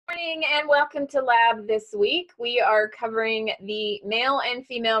morning and welcome to lab this week. We are covering the male and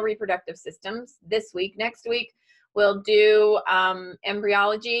female reproductive systems this week. Next week we'll do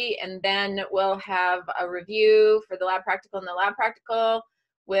embryology, and then we'll have a review for the lab practical, and the lab practical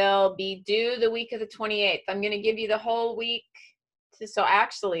will be due the week of the 28th. I'm going to give you the whole week, so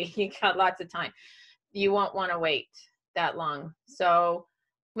actually you got lots of time. You won't want to wait that long. So,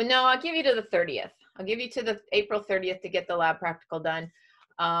 well, no, I'll give you to the 30th. I'll give you to the April 30th to get the lab practical done.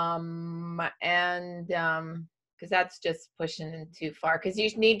 Because that's just pushing too far, because you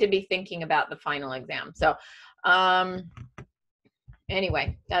need to be thinking about the final exam. So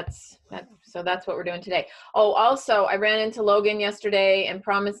anyway, that's what we're doing today. Oh, also, I ran into Logan yesterday and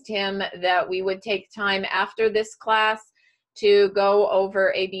promised him that we would take time after this class to go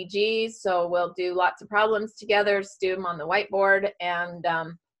over ABGs. So we'll do lots of problems together, just do them on the whiteboard, and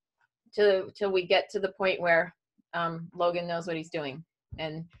till we get to the point where Logan knows what he's doing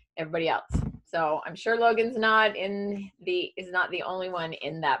and everybody else. So I'm sure Logan's not the only one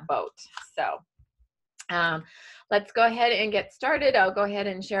in that boat. So let's go ahead and get started. I'll go ahead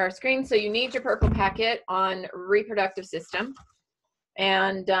and share our screen. So you need your purple packet on reproductive system,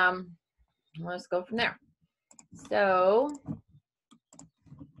 and let's go from there. So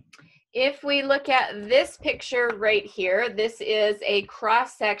if we look at this picture right here, this is a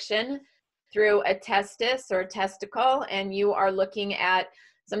cross section through a testis or testicle, and you are looking at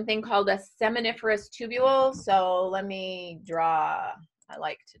something called a seminiferous tubule. So let me draw. I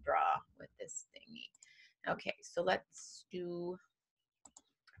like to draw with this thingy. Okay, so let's do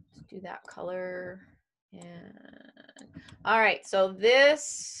that color. And all right, so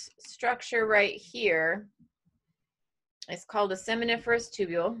this structure right here is called a seminiferous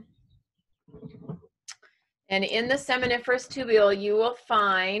tubule. And in the seminiferous tubule, you will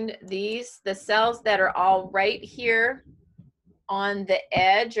find the cells that are all right here on the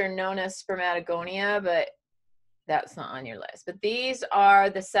edge are known as spermatogonia, but that's not on your list. But these are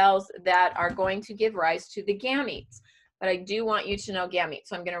the cells that are going to give rise to the gametes. But I do want you to know gametes.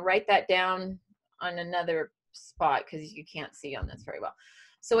 So I'm going to write that down on another spot because you can't see on this very well.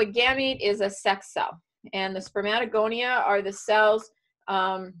 So a gamete is a sex cell. And the spermatogonia are the cells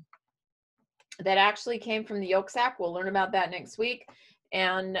that actually came from the yolk sac. We'll learn about that next week,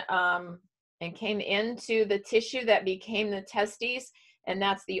 and came into the tissue that became the testes, and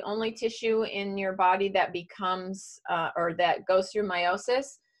that's the only tissue in your body that becomes or that goes through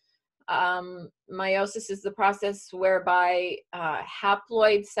meiosis. Meiosis is the process whereby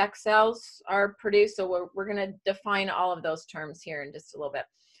haploid sex cells are produced. So we're going to define all of those terms here in just a little bit.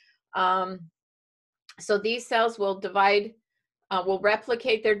 So these cells will divide. Will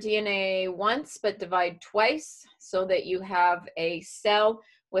replicate their DNA once, but divide twice, so that you have a cell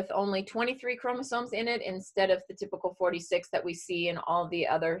with only 23 chromosomes in it instead of the typical 46 that we see in all the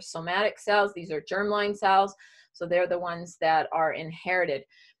other somatic cells. These are germline cells, so they're the ones that are inherited.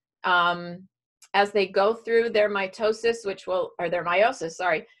 As they go through their mitosis, their meiosis,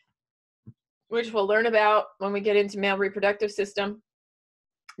 sorry, which we'll learn about when we get into male reproductive system,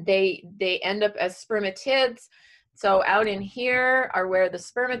 they end up as spermatids. So out in here are where the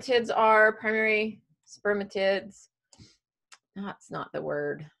spermatids are, primary spermatids. No, that's not the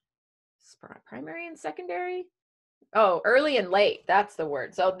word. Primary and secondary? Oh, early and late, that's the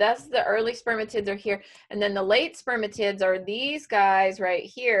word. So that's the early spermatids are here. And then the late spermatids are these guys right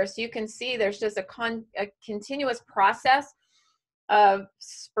here. So you can see there's just a continuous process of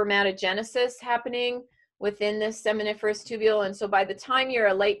spermatogenesis happening within this seminiferous tubule. And so by the time you're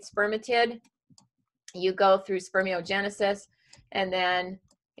a late spermatid, you go through spermiogenesis, and then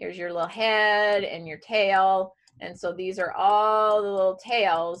here's your little head and your tail. And so these are all the little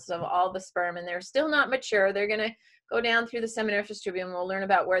tails of all the sperm, and they're still not mature. They're going to go down through the seminiferous tubule, and we'll learn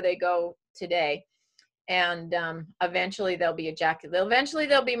about where they go today. And eventually they'll be ejaculated. Eventually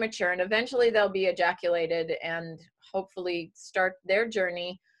they'll be mature, and eventually they'll be ejaculated, and hopefully start their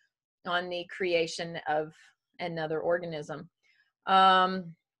journey on the creation of another organism.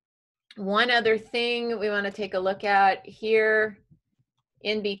 One other thing we want to take a look at here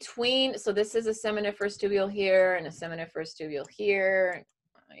in between. So this is a seminiferous tubule here and a seminiferous tubule here.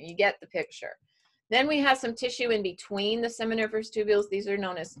 You get the picture. Then we have some tissue in between the seminiferous tubules. These are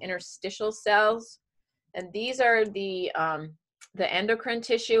known as interstitial cells. And these are the endocrine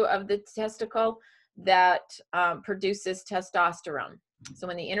tissue of the testicle that produces testosterone. So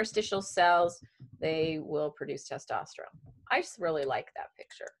in the interstitial cells, they will produce testosterone. I just really like that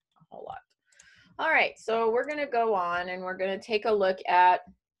picture a whole lot. All right, so we're going to go on and we're going to take a look at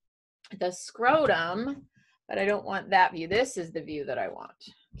the scrotum, but I don't want that view. This is the view that I want.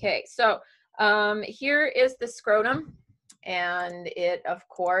 Okay, so here is the scrotum. And it, of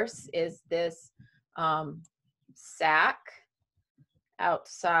course, is this sac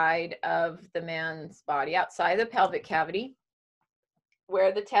outside of the man's body, outside the pelvic cavity,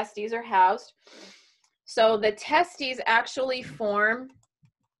 where the testes are housed. So the testes actually form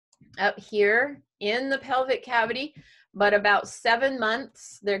up here in the pelvic cavity, but about 7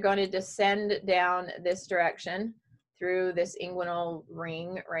 months, they're going to descend down this direction through this inguinal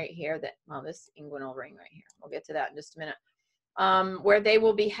ring right here, this inguinal ring right here. We'll get to that in just a minute. Where they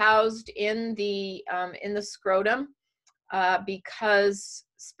will be housed in the scrotum, because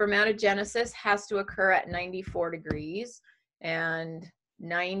spermatogenesis has to occur at 94 degrees, and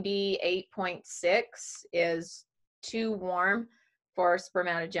 98.6 is too warm for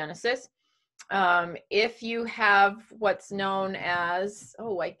spermatogenesis. If you have what's known as,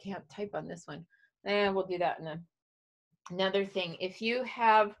 oh, I can't type on this one. We'll do that in another thing. If you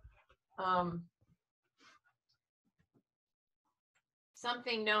have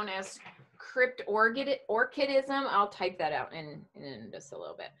something known as cryptorchidism, I'll type that out in just a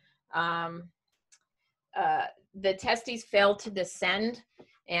little bit. The testes fail to descend,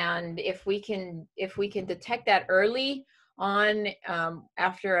 and if we can detect that early on,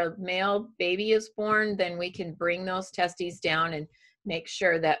 after a male baby is born, then we can bring those testes down and make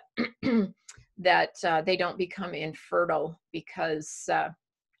sure that that they don't become infertile, because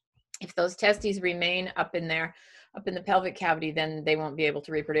if those testes remain up in the pelvic cavity, then they won't be able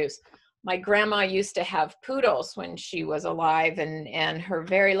to reproduce. My grandma used to have poodles when she was alive, and her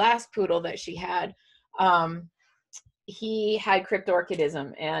very last poodle that she had, he had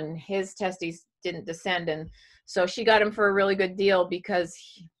cryptorchidism, and his testes didn't descend, and so she got him for a really good deal, because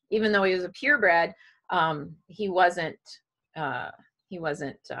even though he was a purebred, he wasn't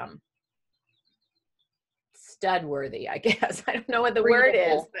stud worthy, I guess. I don't know what the word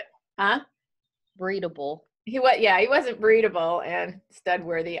is, but breedable. He wasn't breedable and stud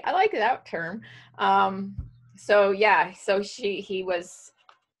worthy. I like that term. So she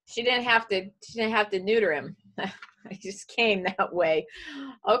didn't have to neuter him. It just came that way.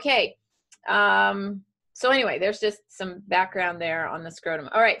 Okay. So anyway, there's just some background there on the scrotum.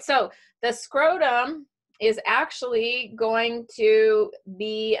 All right. So the scrotum is actually going to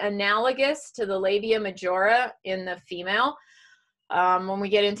be analogous to the labia majora in the female. When we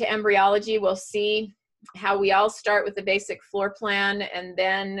get into embryology, we'll see how we all start with the basic floor plan, and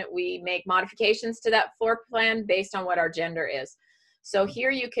then we make modifications to that floor plan based on what our gender is. So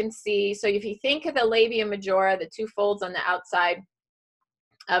here you can see, so if you think of the labia majora, the two folds on the outside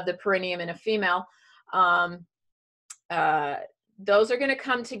of the perineum in a female, those are going to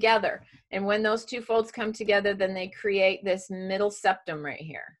come together. And when those two folds come together, then they create this middle septum right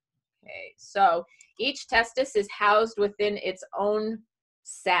here. Okay, so each testis is housed within its own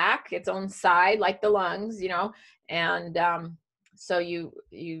sac, its own side, like the lungs, and so you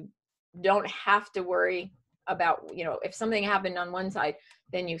don't have to worry about, if something happened on one side,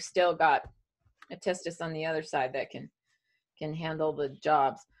 then you've still got a testis on the other side that can handle the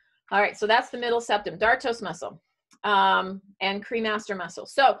jobs. All right, so that's the middle septum, dartos muscle, and cremaster muscle.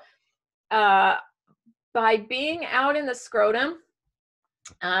 So by being out in the scrotum,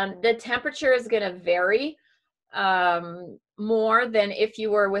 the temperature is going to vary more than if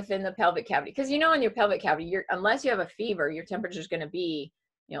you were within the pelvic cavity, because in your pelvic cavity, unless you have a fever, your temperature is going to be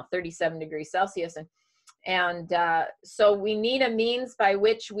 37 degrees Celsius, and so we need a means by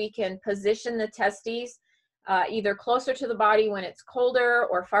which we can position the testes either closer to the body when it's colder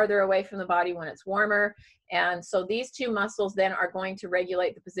or farther away from the body when it's warmer. And so these two muscles then are going to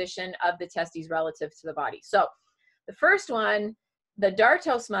regulate the position of the testes relative to the body. So the first one, the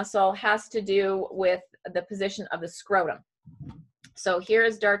dartos muscle, has to do with the position of the scrotum. So here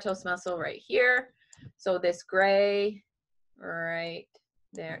is dartos muscle right here. So this gray right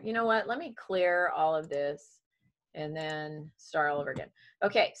there. You know what? Let me clear all of this and then start all over again.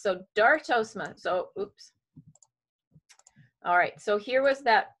 Okay, so dartos muscle. So, oops. All right, so here was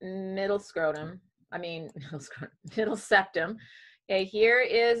that middle scrotum. Middle septum. Okay, here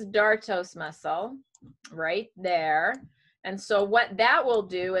is dartos muscle right there. And so what that will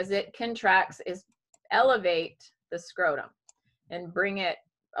do as it contracts is elevate the scrotum and bring it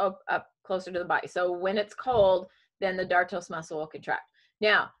up closer to the body. So when it's cold, then the dartos muscle will contract.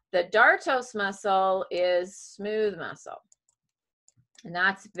 Now, the dartos muscle is smooth muscle, and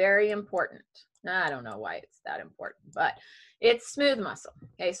that's very important. I don't know why it's that important, but it's smooth muscle.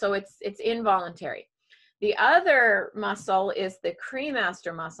 Okay, so it's involuntary. The other muscle is the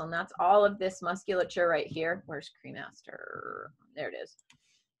cremaster muscle, and that's all of this musculature right here. Where's cremaster? There it is.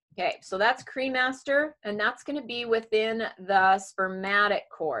 Okay, so that's cremaster, and that's going to be within the spermatic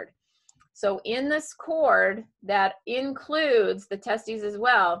cord. So in this cord that includes the testes as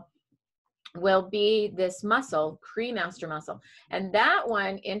well will be this muscle, cremaster muscle. And that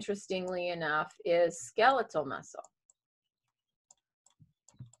one, interestingly enough, is skeletal muscle.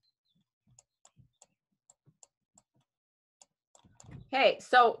 Okay,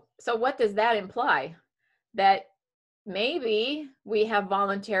 so what does that imply? That maybe we have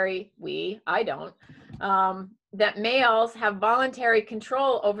voluntary, I don't, that males have voluntary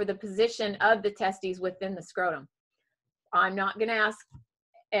control over the position of the testes within the scrotum. I'm not going to ask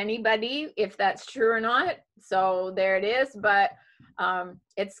anybody if that's true or not. So there it is, but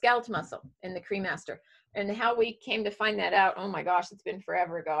it's skeletal muscle in the cremaster. And how we came to find that out, oh my gosh, it's been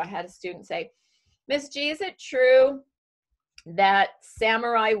forever ago. I had a student say, Miss G, is it true that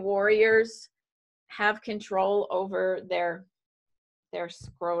samurai warriors have control over their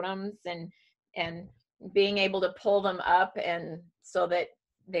scrotums and being able to pull them up and so that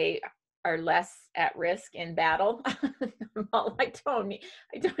they are less at risk in battle? Well, I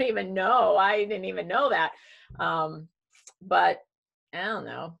don't even know. I didn't even know that. But I don't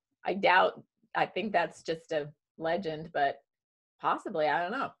know. I think that's just a legend, but possibly, I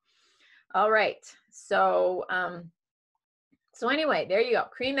don't know. All right. So, so anyway, there you go.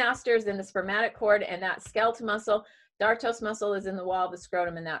 Cremaster is in the spermatic cord, and that skeletal muscle. Dartos muscle is in the wall of the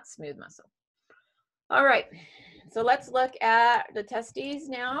scrotum, and that's smooth muscle. All right. So let's look at the testes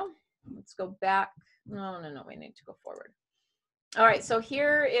now. Let's go back. No, we need to go forward. All right. So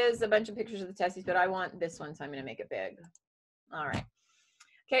here is a bunch of pictures of the testes, but I want this one, so I'm going to make it big. All right.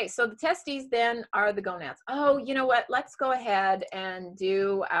 Okay. So the testes then are the gonads. Oh, you know what? Let's go ahead and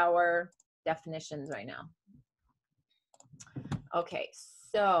do our definitions right now. Okay,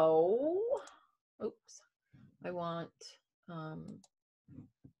 so, oops, I want,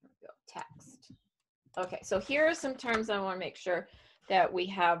 text. Okay, so here are some terms I want to make sure that we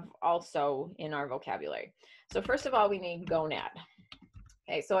have also in our vocabulary. So first of all, we need gonad.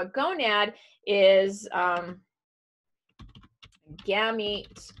 Okay, so a gonad is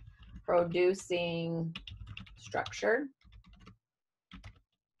gamete producing structure,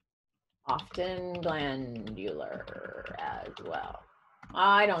 often glandular as well.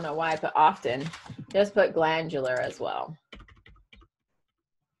 I don't know why I put often, just put glandular as well.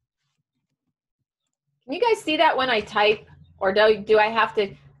 Can you guys see that when I type, or do I have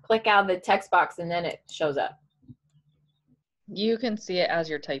to click out of the text box and then it shows up? You can see it as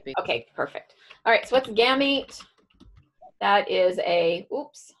you're typing. Okay, perfect. All right, so what's gamete? That is a,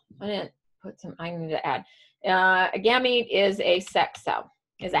 oops, I didn't put some, I need to add. A gamete is a sex cell,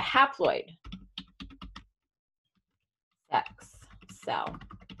 is a haploid sex cell.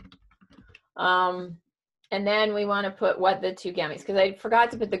 And then we want to put what the two gametes, because I forgot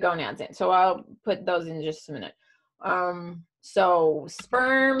to put the gonads in, so I'll put those in just a minute. So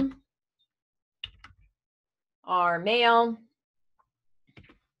sperm are male,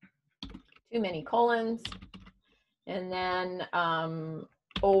 too many colons, and then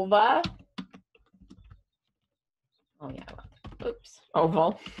ova. Oh yeah, oops,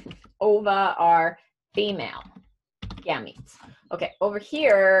 oval. Ova are female gametes. Okay, over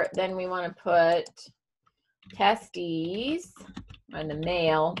here, then we want to put testes are the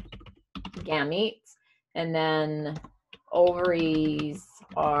male gametes, and then ovaries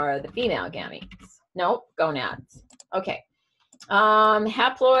are the female gametes. Nope, gonads. Okay.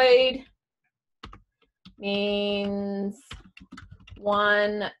 Haploid means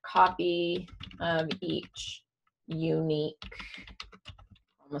one copy of each unique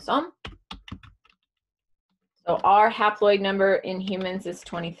chromosome. So our haploid number in humans is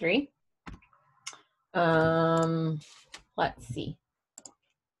 23. Let's see.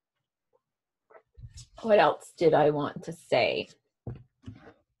 What else did I want to say?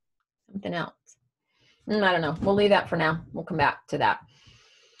 Something else. I don't know. We'll leave that for now. We'll come back to that.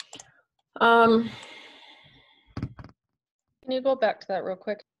 Can you go back to that real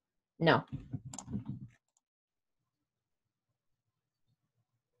quick? No.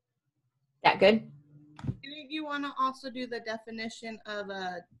 That good? You want to also do the definition of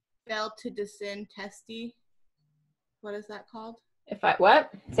a failed to descend testes? What is that called? If I, what?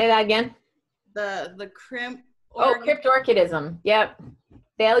 Say that again. The crimp. Oh, cryptorchidism. Yep.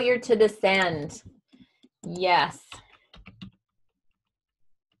 Failure to descend. Yes.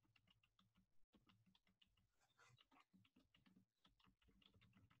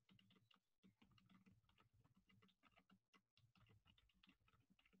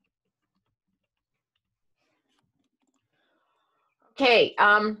 Okay,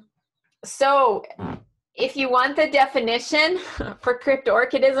 so if you want the definition for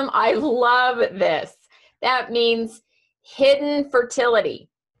cryptorchidism, I love this. That means hidden fertility.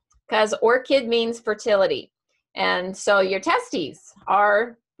 because orchid means fertility. And so your testes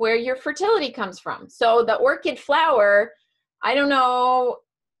are where your fertility comes from. So the orchid flower, I don't know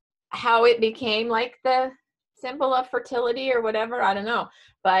how it became like the symbol of fertility or whatever, I don't know.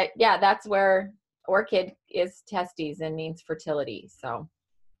 But yeah, that's where orchid is testes and means fertility. So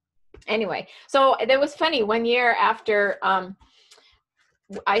anyway, so that was funny. One year after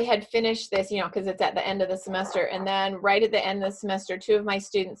I had finished this, you know, because it's at the end of the semester, and then right at the end of the semester, 2 of my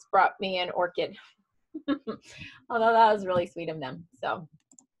students brought me an orchid. Although that was really sweet of them. So,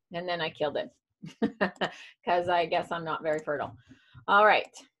 and then I killed it because I guess I'm not very fertile. All right.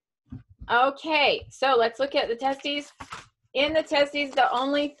 Okay, so let's look at the testes. In the testes, the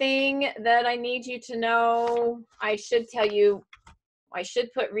only thing that I need you to know, I should tell you, I should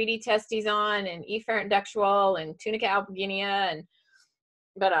put reedy testes on and efferent ductual and tunica albuginea,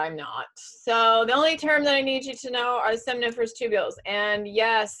 but I'm not. So the only term that I need you to know are seminiferous tubules. And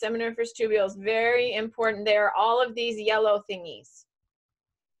yes, seminiferous tubules, very important. They are all of these yellow thingies.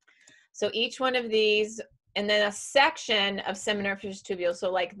 So each one of these, and then a section of seminiferous tubules. So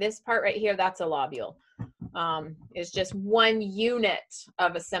like this part right here, that's a lobule. Is just one unit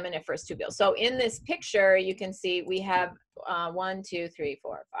of a seminiferous tubule. So in this picture, you can see we have 1, 2, 3,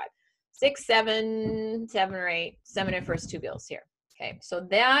 4, 5, 6, 7 or 8 seminiferous tubules here. Okay, so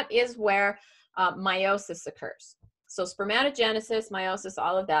that is where meiosis occurs. So spermatogenesis, meiosis,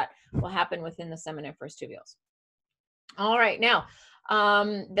 all of that will happen within the seminiferous tubules. All right, now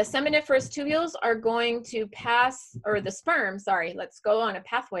the seminiferous tubules are going to pass, or the sperm, sorry, let's go on a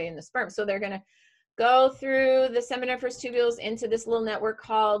pathway in the sperm. So they're going to go through the seminiferous tubules into this little network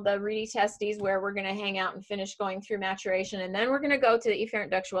called the reedy testes, where we're going to hang out and finish going through maturation. And then we're going to go to the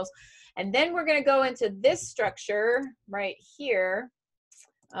efferent ductuals. And then we're going to go into this structure right here.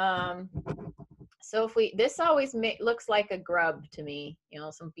 So if we, this always looks like a grub to me, you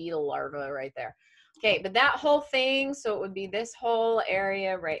know, some beetle larva right there. Okay, but that whole thing, so it would be this whole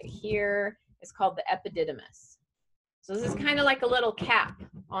area right here is called the epididymis. So this is kind of like a little cap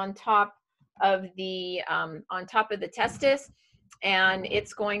on top of the testis, and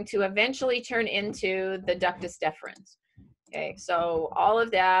it's going to eventually turn into the ductus deferens. Okay, so all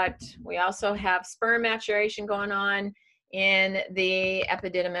of that. We also have sperm maturation going on in the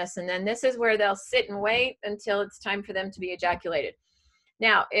epididymis, and then this is where they'll sit and wait until it's time for them to be ejaculated.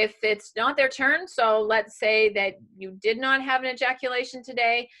 Now, if it's not their turn, so let's say that you did not have an ejaculation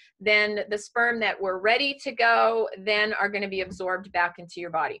today, then the sperm that were ready to go then are going to be absorbed back into your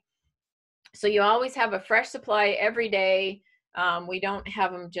body. So you always have a fresh supply every day. We don't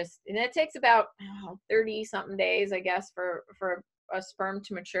have them just, and it takes about 30 something days, I guess, for a sperm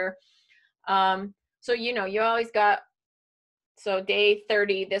to mature. So, you know, you always got, so day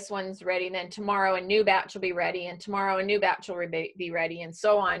 30, this one's ready, and then tomorrow a new batch will be ready, and tomorrow a new batch will be ready, and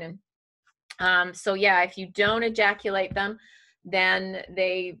so on. And so yeah, if you don't ejaculate them, then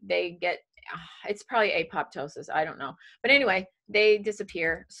they get, it's probably apoptosis, I don't know. But anyway, they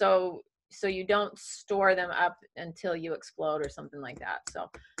disappear. So you don't store them up until you explode or something like that.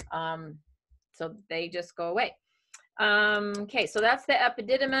 So they just go away. Okay, so that's the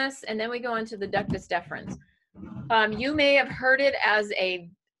epididymis, and then we go into the ductus deferens. You may have heard it as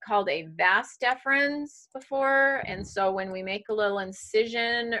called a vas deferens before, and so when we make a little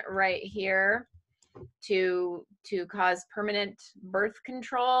incision right here to cause permanent birth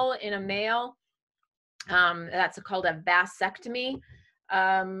control in a male, that's called a vasectomy.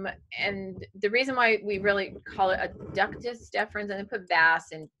 And the reason why we really call it a ductus deferens, and then put vas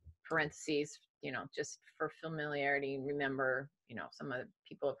in parentheses, you know, just for familiarity, remember, you know, some of the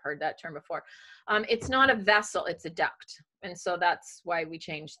people have heard that term before. It's not a vessel, it's a duct. And so that's why we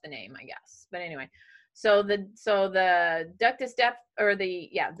changed the name, I guess. But anyway, so the ductus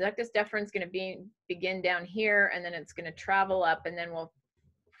ductus deferens is going to begin down here, and then it's going to travel up, and then we'll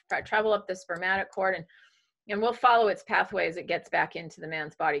travel up the spermatocord, and we'll follow its pathway as it gets back into the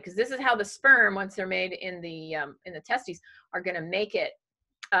man's body, because this is how the sperm, once they're made in the testes, are going to make it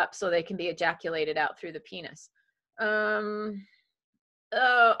up so they can be ejaculated out through the penis. Okay,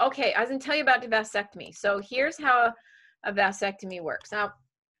 I was going to tell you about the vasectomy. So here's how a vasectomy works. Now,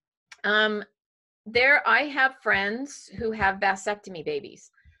 I have friends who have vasectomy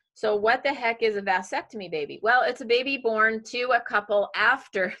babies. So what the heck is a vasectomy baby? Well, it's a baby born to a couple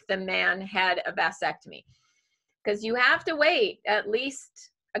after the man had a vasectomy, because you have to wait at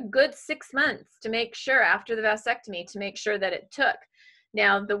least a good 6 months to make sure, after the vasectomy, to make sure that it took.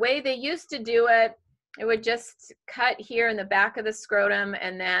 Now, the way they used to do it, it would just cut here in the back of the scrotum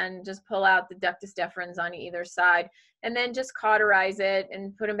and then just pull out the ductus deferens on either side, and then just cauterize it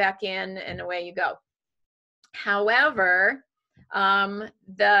and put them back in, and away you go. However,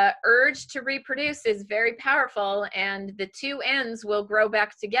 the urge to reproduce is very powerful, and the two ends will grow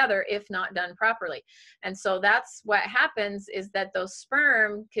back together if not done properly. And so that's what happens, is that those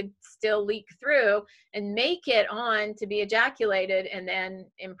sperm could still leak through and make it on to be ejaculated and then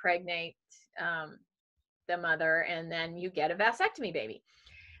impregnate the mother, and then you get a vasectomy baby.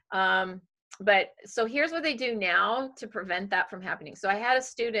 But so here's what they do now to prevent that from happening. So I had a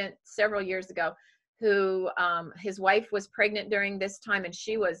student several years ago who his wife was pregnant during this time, and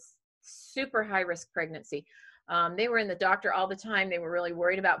she was super high risk pregnancy. They were in the doctor all the time. They were really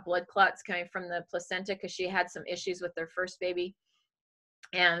worried about blood clots coming from the placenta because she had some issues with their first baby.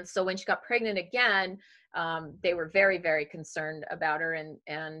 And so when she got pregnant again, they were very, very concerned about her.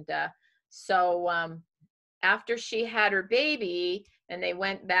 So after she had her baby and they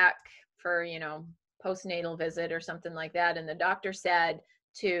went back for, you know, postnatal visit or something like that, and the doctor said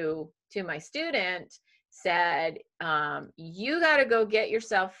to my student, said, you got to go get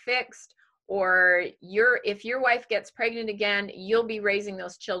yourself fixed, or if your wife gets pregnant again, you'll be raising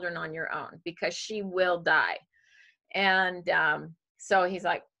those children on your own because she will die. And so he's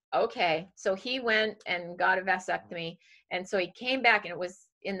like, okay. So he went and got a vasectomy. And so he came back, and it was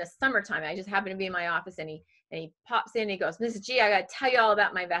in the summertime. I just happened to be in my office, and he pops in and he goes, Mrs. G, I got to tell you all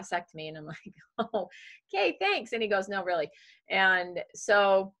about my vasectomy. And I'm like, oh, okay, thanks. And he goes, no, really. And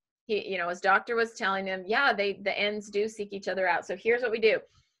so he, you know, his doctor was telling him, yeah, the ends do seek each other out. So here's what we do.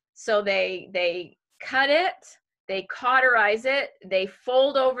 So they cut it, they cauterize it, they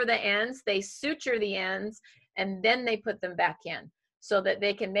fold over the ends, they suture the ends, and then they put them back in so that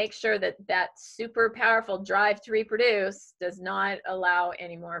they can make sure that that super powerful drive to reproduce does not allow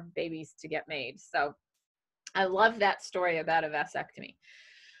any more babies to get made. So I love that story about a vasectomy.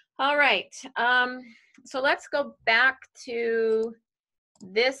 All right, so let's go back to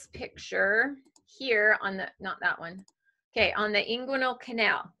this picture here on the, not that one. Okay, on the inguinal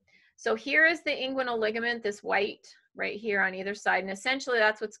canal. So here is the inguinal ligament, this white right here on either side, and essentially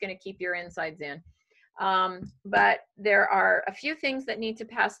that's what's going to keep your insides in. But there are a few things that need to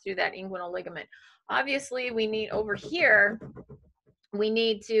pass through that inguinal ligament. Obviously, we need over here, we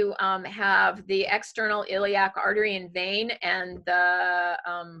need to have the external iliac artery and vein and the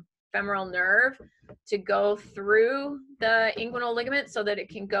femoral nerve to go through the inguinal ligament so that it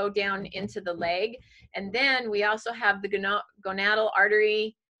can go down into the leg. And then we also have the gonadal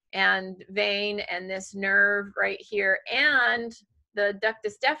artery and vein and this nerve right here, and the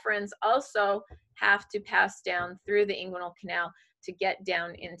ductus deferens also have to pass down through the inguinal canal to get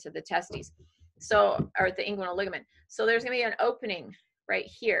down into the testes. So, or the inguinal ligament. So there's going to be an opening right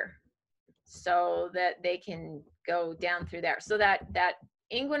here so that they can go down through there. So that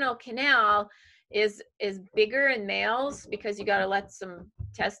inguinal canal is bigger in males because you got to let some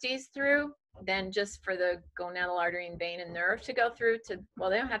testes through than just for the gonadal artery and vein and nerve to go through to, well,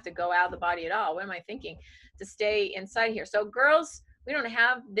 they don't have to go out of the body at all. What am I thinking? To stay inside here. So girls, we don't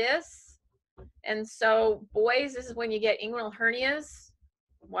have this. And so boys, this is when you get inguinal hernias.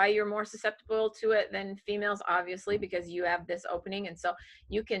 Why you're more susceptible to it than females, obviously, because you have this opening. And so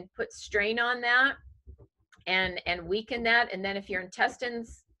you can put strain on that and weaken that. And then if your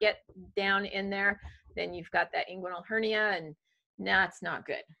intestines get down in there, then you've got that inguinal hernia, and that's not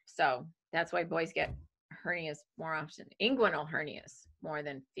good. So that's why boys get hernias more often, inguinal hernias more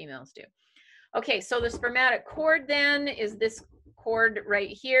than females do. Okay, so the spermatic cord then is this cord right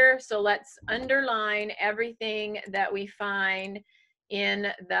here. So let's underline everything that we find in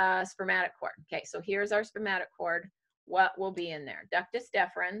the spermatic cord. Okay, so here's our spermatic cord. What will be in there? Ductus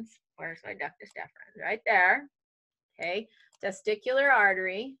deferens. Where's my ductus deferens? Right there. Okay, testicular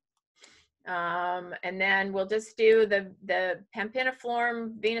artery. And then we'll just do the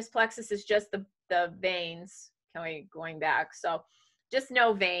pampiniform venous plexus is just the veins. Going back. So just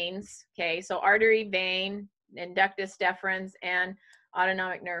no veins. Okay, so artery, vein, and ductus deferens and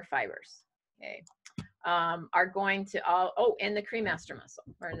autonomic nerve fibers. Okay. Are going to all, oh, and the cremaster muscle.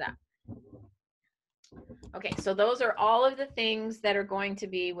 Where's that? Okay, so those are all of the things that are going to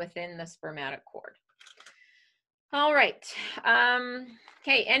be within the spermatic cord. All right.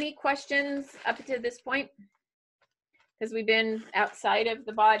 Okay, any questions up to this point? Because we've been outside of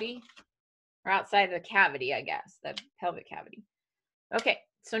the body, or outside of the cavity, I guess, the pelvic cavity. Okay,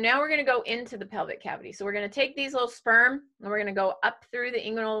 so now we're going to go into the pelvic cavity. So we're going to take these little sperm, and we're going to go up through the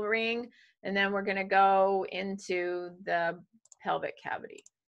inguinal ring, and then we're going to go into the pelvic cavity.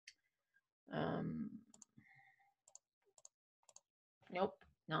 Nope,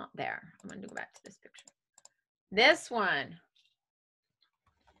 not there. I'm going to go back to this picture. This one.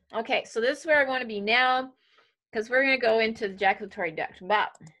 Okay, so this is where I want to be now, because we're going to go into the ejaculatory duct. But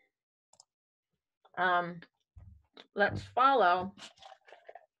let's follow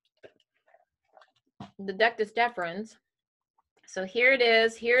the ductus deferens. So here it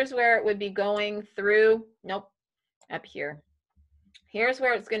is. Here's where it would be going through. Nope, up here. Here's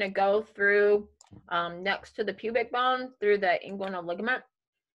where it's going to go through next to the pubic bone through the inguinal ligament.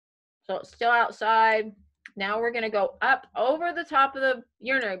 So it's still outside. Now we're going to go up over the top of the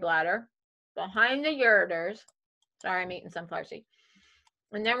urinary bladder, behind the ureters. Sorry, I'm eating sunflower seed.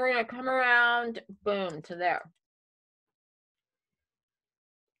 And then we're going to come around, boom, to there.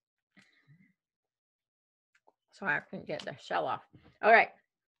 Sorry, I couldn't get the shell off. All right.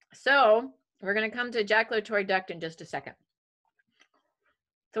 So we're going to come to ejaculatory duct in just a second.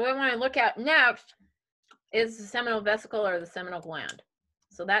 So what we want to look at next is the seminal vesicle or the seminal gland.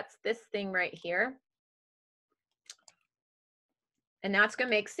 So that's this thing right here. And that's going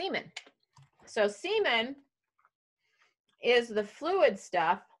to make semen. So semen is the fluid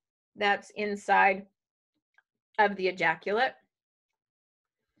stuff that's inside of the ejaculate.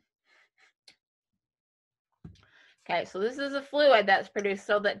 Okay, so this is a fluid that's produced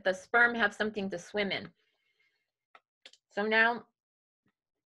so that the sperm have something to swim in. So now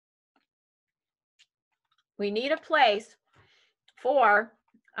we need a place for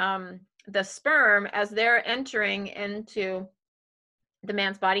the sperm as they're entering into the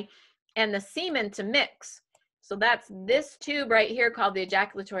man's body and the semen to mix. So that's this tube right here called the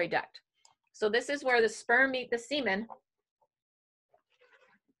ejaculatory duct. So this is where the sperm meet the semen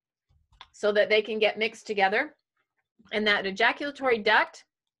so that they can get mixed together. And that ejaculatory duct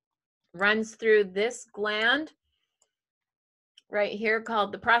runs through this gland right here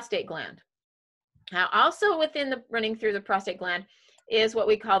called the prostate gland. Now, also within the running through the prostate gland is what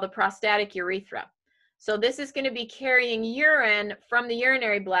we call the prostatic urethra. So this is going to be carrying urine from the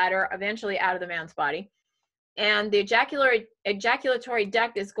urinary bladder eventually out of the man's body. And the ejaculatory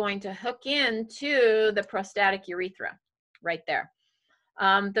duct is going to hook into the prostatic urethra right there.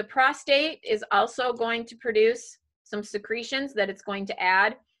 The prostate is also going to produce some secretions that it's going to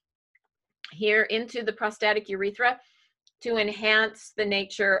add here into the prostatic urethra to enhance the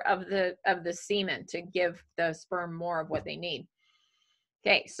nature of the semen, to give the sperm more of what they need.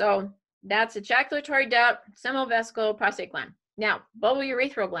 Okay, so that's ejaculatory duct, seminal vesicle, prostate gland. Now,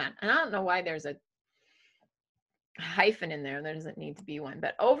 bulbourethral gland. And I don't know why there's a hyphen in there. There doesn't need to be one.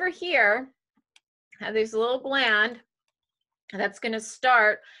 But over here, I have this little gland that's going to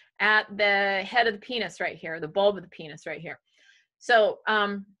start at the head of the penis right here, the bulb of the penis right here. So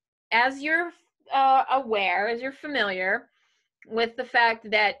as you're aware, as you're familiar with the fact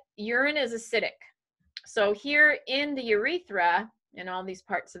that urine is acidic. So here in the urethra, in all these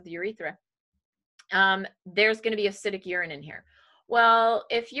parts of the urethra, there's going to be acidic urine in here. Well,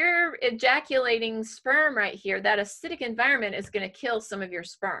 if you're ejaculating sperm right here, that acidic environment is going to kill some of your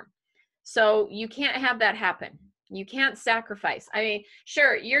sperm. So you can't have that happen. You can't sacrifice. I mean,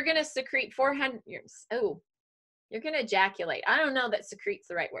 sure, you're going to secrete 400, you're going to ejaculate. I don't know that secrete's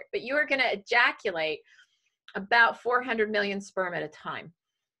the right word, but you are going to ejaculate about 400 million sperm at a time.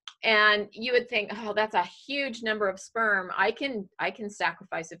 And you would think, oh, that's a huge number of sperm. I can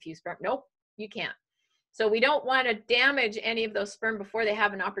sacrifice a few sperm. Nope, you can't. So we don't want to damage any of those sperm before they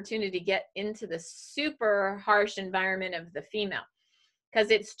have an opportunity to get into the super harsh environment of the female. Because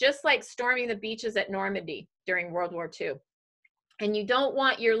it's just like storming the beaches at Normandy during World War II. And you don't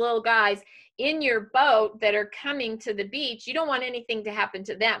want your little guys in your boat that are coming to the beach. You don't want anything to happen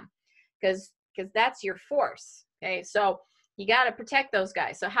to them because that's your force. Okay, so you got to protect those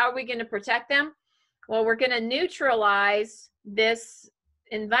guys. So how are we going to protect them? Well, we're going to neutralize this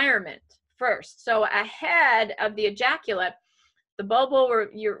environment first. So ahead of the ejaculate, the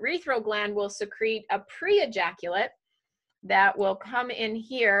bulbourethral gland will secrete a pre-ejaculate that will come in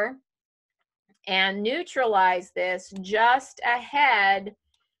here and neutralize this just ahead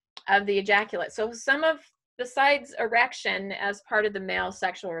of the ejaculate. So besides erection as part of the male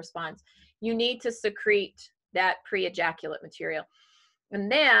sexual response, you need to secrete that pre-ejaculate material.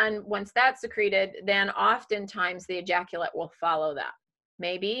 And then once that's secreted, then oftentimes the ejaculate will follow that.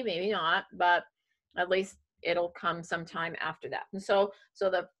 Maybe, maybe not, but at least it'll come sometime after that. And so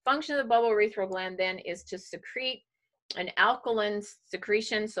the function of the bulbourethral gland then is to secrete an alkaline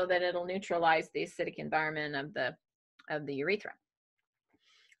secretion so that it'll neutralize the acidic environment of the urethra.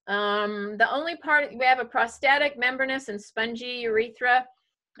 The only part, we have a prostatic, membranous, and spongy urethra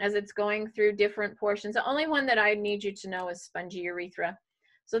as it's going through different portions. The only one that I need you to know is spongy urethra.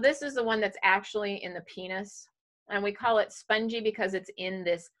 So this is the one that's actually in the penis. And we call it spongy because it's in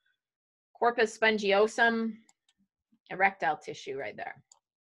this corpus spongiosum, erectile tissue right there.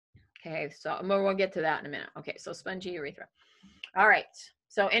 Okay, so we'll get to that in a minute. Okay, so spongy urethra. All right,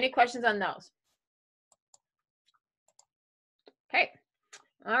 so any questions on those? Okay.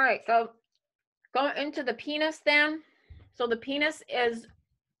 All right. So going into the penis then. So the penis is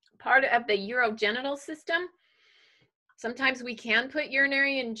part of the urogenital system. Sometimes we can put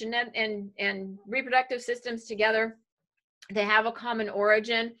urinary and genetic and reproductive systems together. They have a common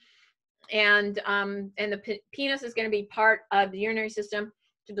origin, and the penis is going to be part of the urinary system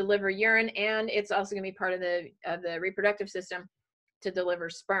to deliver urine, and it's also going to be part of the reproductive system to deliver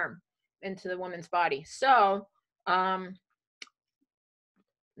sperm into the woman's body. So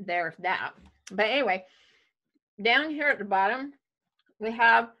there's that. But anyway, down here at the bottom, we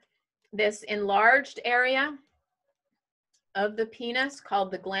have this enlarged area of the penis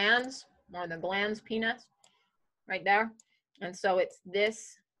called the glans, or the glans penis, right there. And so it's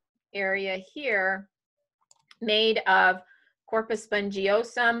this area here made of corpus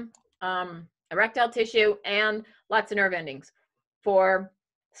spongiosum, erectile tissue, and lots of nerve endings for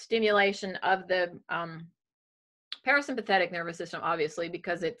stimulation of the parasympathetic nervous system, obviously,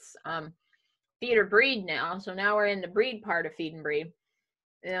 because it's feed or breed now. So now we're in the breed part of feed and breed.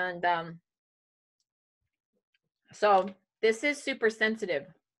 And so this is super sensitive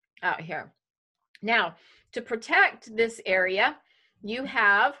out here. Now, to protect this area, you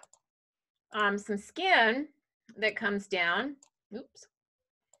have some skin that comes down. Oops.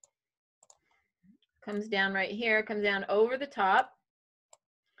 Comes down right here, comes down over the top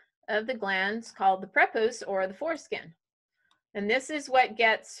of the glands called the prepuce, or the foreskin. And this is what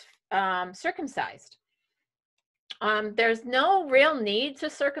gets circumcised. There's no real need to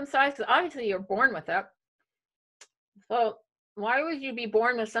circumcise because obviously you're born with it. So why would you be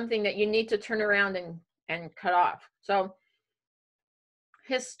born with something that you need to turn around and cut off? So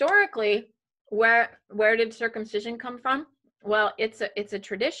historically, where did circumcision come from? Well, it's a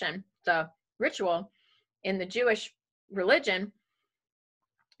tradition, it's a ritual in the Jewish religion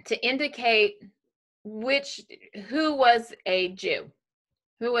to indicate who was a Jew,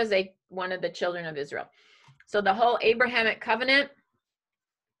 who was one of the children of Israel. So the whole Abrahamic covenant,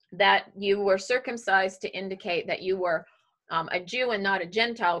 that you were circumcised to indicate that you were a Jew and not a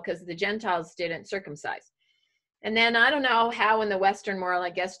Gentile, because the Gentiles didn't circumcise. And then I don't know how in the Western world, I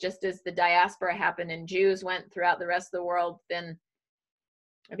guess just as the diaspora happened and Jews went throughout the rest of the world, then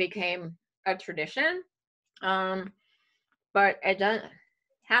it became a tradition. But it doesn't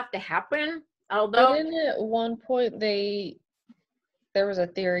have to happen. Although, didn't at one point there was a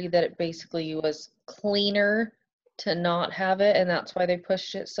theory that it basically was cleaner to not have it, and that's why they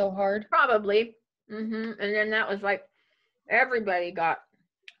pushed it so hard? Probably. And then that was like everybody got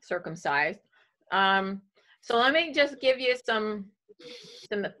circumcised. So let me just give you some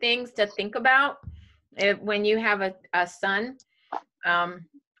things to think about when you have a son. I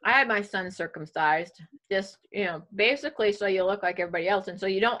had my son circumcised, just, basically so you look like everybody else. And so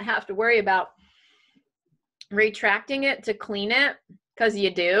you don't have to worry about retracting it to clean it, because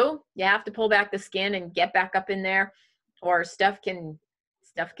you have to pull back the skin and get back up in there, or stuff can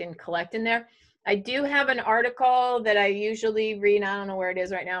collect in there. I do have an article that I usually read, I don't know where it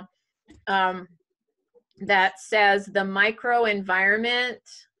is right now, that says the microenvironment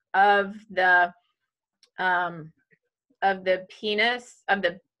of the penis,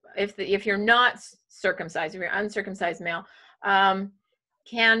 if you're not circumcised, if you're uncircumcised male,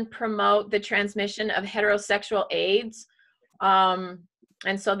 can promote the transmission of heterosexual AIDS.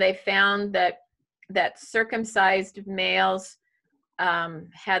 And so they found that circumcised males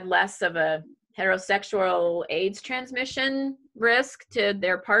had less of a heterosexual AIDS transmission risk to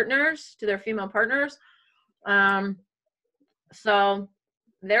their partners, to their female partners. So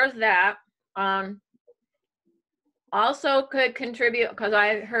there's that. Also could contribute, because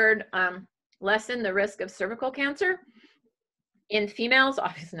I heard lessen the risk of cervical cancer in females,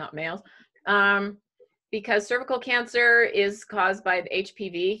 obviously not males, because cervical cancer is caused by the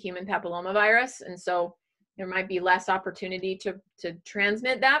HPV, human papillomavirus, and so there might be less opportunity to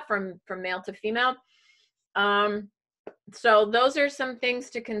transmit that from male to female. So those are some things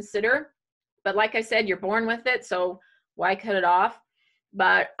to consider. But like I said, you're born with it, so why cut it off?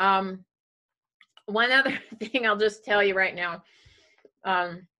 But one other thing I'll just tell you right now,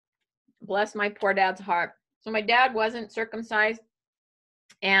 bless my poor dad's heart. So my dad wasn't circumcised,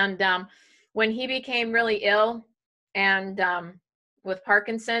 and when he became really ill and with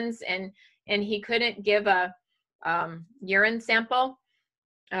Parkinson's, and he couldn't give a urine sample,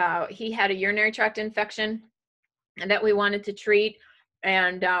 he had a urinary tract infection and that we wanted to treat,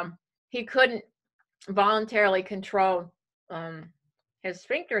 and he couldn't voluntarily control his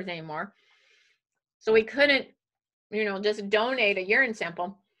sphincters anymore, so we couldn't just donate a urine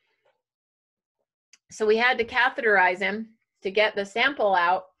sample. So we had to catheterize him to get the sample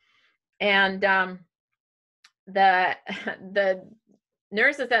out, and the the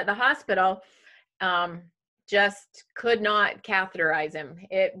nurses at the hospital just could not catheterize him.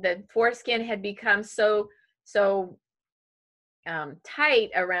 The foreskin had become so tight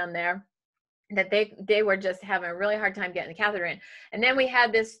around there that they were just having a really hard time getting the catheter in. And then we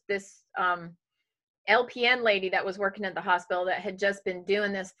had this LPN lady that was working at the hospital that had just been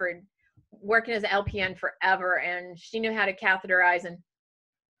doing this working as LPN forever, and she knew how to catheterize, and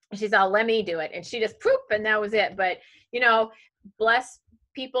she's all, let me do it. And she just poop, and that was it. But, you know, bless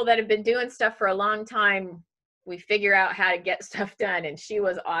people that have been doing stuff for a long time. We figure out how to get stuff done. And she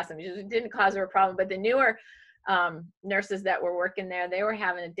was awesome. It didn't cause her a problem. But the newer nurses that were working there, they were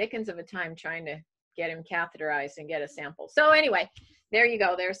having a dickens of a time trying to get him catheterized and get a sample. So anyway, there you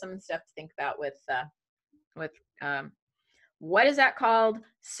go. There's some stuff to think about with what is that called?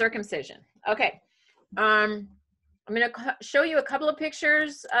 Circumcision. Okay. I'm going to show you a couple of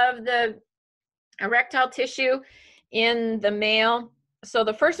pictures of the erectile tissue in the male. So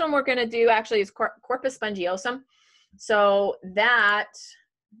the first one we're going to do actually is corpus spongiosum. So that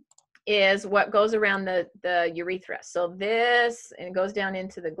is what goes around the urethra. So this, and it goes down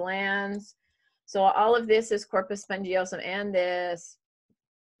into the glands. So all of this is corpus spongiosum, and this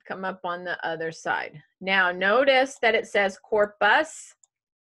come up on the other side. Now notice that it says corpus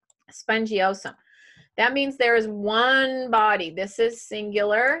spongiosum. That means there is one body. This is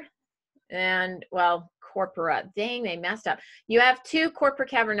singular, and well, corpora. Dang, they messed up. You have two corpora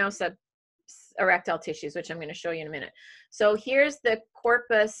cavernosa erectile tissues, which I'm going to show you in a minute. So here's the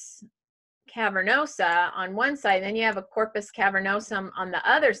corpus cavernosa on one side, then you have a corpus cavernosum on the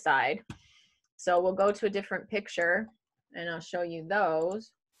other side. So we'll go to a different picture and I'll show you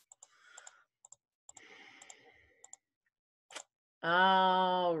those.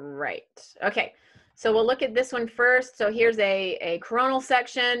 All right. Okay. So we'll look at this one first. So here's a coronal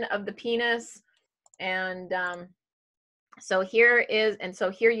section of the penis. And so here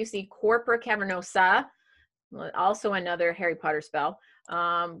you see corpora cavernosa, also another Harry Potter spell,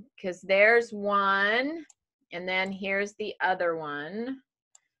 because there's one, and then here's the other one.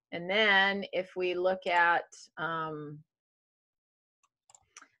 And then if we look at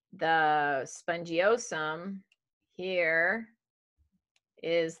the spongiosum, here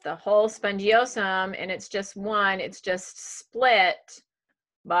is the whole spongiosum, and it's just one, it's just split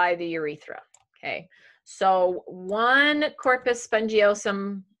by the urethra. Okay, so one corpus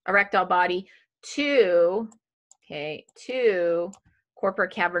spongiosum erectile body, two corpora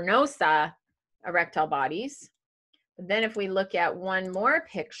cavernosa erectile bodies. But then if we look at one more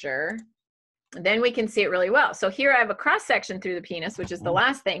picture, then we can see it really well. So here I have a cross section through the penis, which is the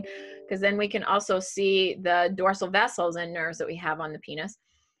last thing, because then we can also see the dorsal vessels and nerves that we have on the penis.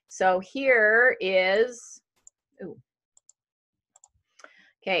 So here is,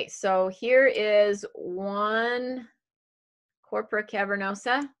 okay, so here is one corpora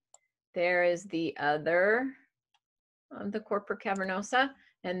cavernosa. There is the other of the corpora cavernosa.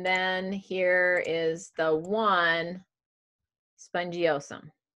 And then here is the one spongiosum.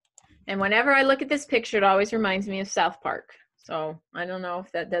 And whenever I look at this picture, it always reminds me of South Park. So I don't know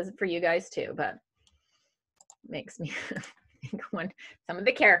if that does it for you guys too, but it makes me think of some of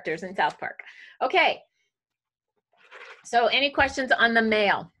the characters in South Park. Okay. So any questions on the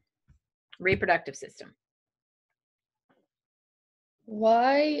male reproductive system?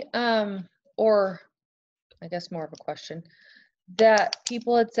 Why, or I guess more of a question, that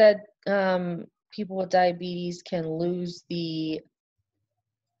people had said people with diabetes can lose the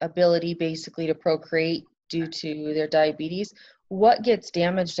ability basically to procreate due to their diabetes. What gets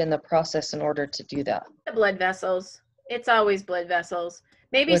damaged in the process in order to do that? The blood vessels. It's always blood vessels.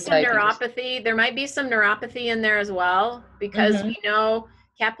 Maybe With some diabetes. neuropathy. There might be some neuropathy in there as well, because we know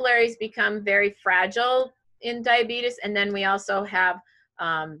capillaries become very fragile in diabetes. And then we also have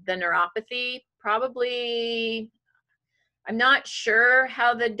the neuropathy. Probably, I'm not sure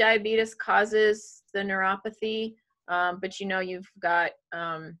how the diabetes causes the neuropathy, but you know, you've got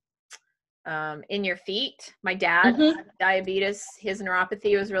in your feet. My dad had diabetes, his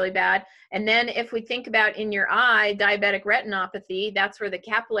neuropathy was really bad. And then if we think about in your eye, diabetic retinopathy, that's where the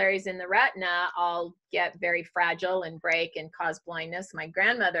capillaries in the retina all get very fragile and break and cause blindness. My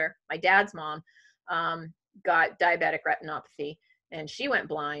grandmother, my dad's mom, got diabetic retinopathy and she went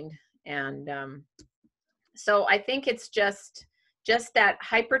blind. And so I think it's just that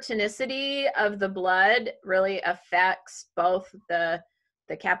hypertonicity of the blood really affects both the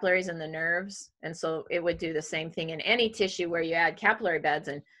capillaries and the nerves. And so it would do the same thing in any tissue where you add capillary beds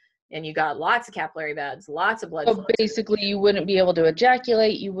and you got lots of capillary beds, lots of blood flow. So basically you wouldn't be able to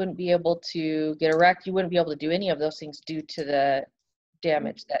ejaculate, you wouldn't be able to get erect, you wouldn't be able to do any of those things due to the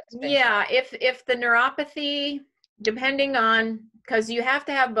damage that space. Yeah, if the neuropathy, depending on, because you have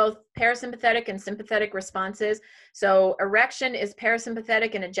to have both parasympathetic and sympathetic responses. So erection is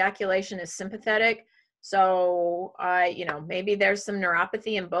parasympathetic and ejaculation is sympathetic. So you know, maybe there's some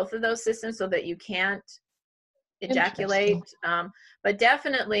neuropathy in both of those systems so that you can't ejaculate. But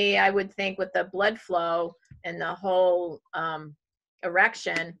definitely I would think with the blood flow and the whole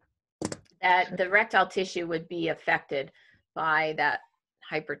erection, that the erectile tissue would be affected by that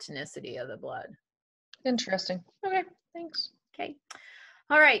hypertonicity of the blood. Interesting. Okay, thanks. Okay.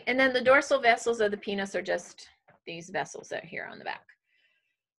 All right. And then the dorsal vessels of the penis are just these vessels that are here on the back.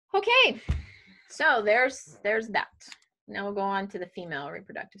 Okay. So there's that. Now we'll go on to the female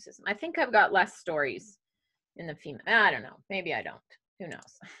reproductive system. I think I've got less stories in the female. I don't know. Maybe I don't. Who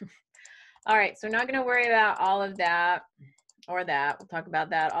knows? All right. So we're not going to worry about all of that or that. We'll talk about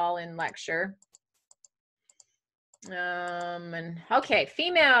that all in lecture. And okay,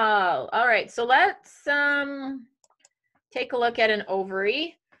 female. All right, so let's take a look at an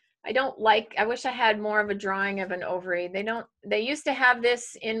ovary. I wish I had more of a drawing of an ovary. They used to have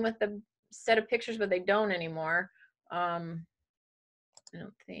this in with the set of pictures, but they don't anymore. I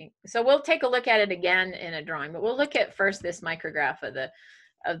don't think. So we'll take a look at it again in a drawing, but we'll look at first this micrograph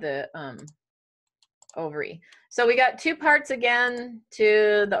of the ovary. So we got two parts again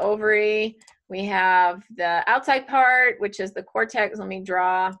to the ovary. We have the outside part, which is the cortex. Let me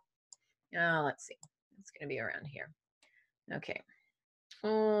draw. Let's see. It's going to be around here. Okay.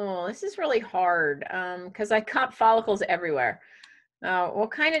 Oh, this is really hard because I got follicles everywhere. We'll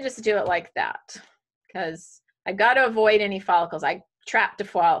kind of just do it like that because I got to avoid any follicles. I trapped a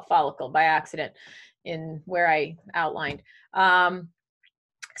follicle by accident in where I outlined.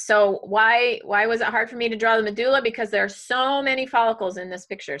 So why was it hard for me to draw the medulla? Because there are so many follicles in this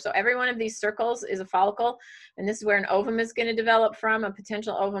picture. So every one of these circles is a follicle, and this is where an ovum is going to develop from, a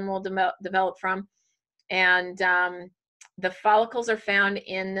potential ovum will develop from. And the follicles are found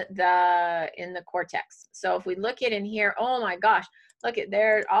in the cortex. So if we look at in here, oh my gosh, look at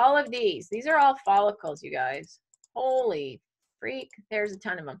there, all of these are all follicles, you guys. Holy freak, there's a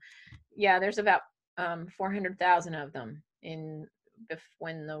ton of them. Yeah, there's about 400,000 of them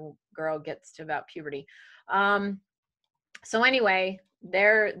when the girl gets to about puberty. So anyway,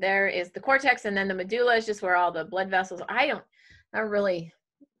 there is the cortex, and then the medulla is just where all the blood vessels.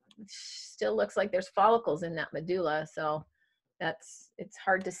 Still looks like there's follicles in that medulla, so it's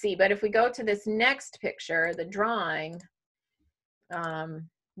hard to see. But if we go to this next picture, the drawing,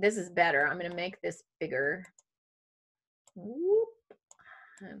 this is better. I'm going to make this bigger. Whoop,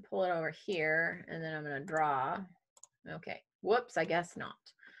 and pull it over here, and then I'm going to draw. Okay. Whoops, I guess not.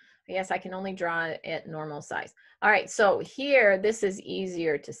 I guess I can only draw it at normal size. All right, so here, this is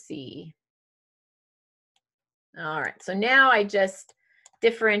easier to see. All right, so now I just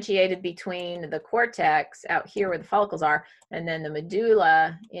differentiated between the cortex out here where the follicles are, and then the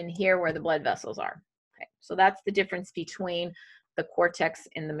medulla in here where the blood vessels are. Okay, so that's the difference between the cortex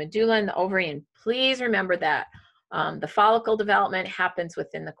and the medulla and the ovary. And please remember that the follicle development happens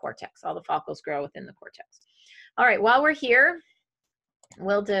within the cortex. All the follicles grow within the cortex. All right, while we're here,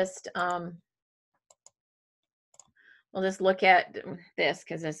 we'll just look at this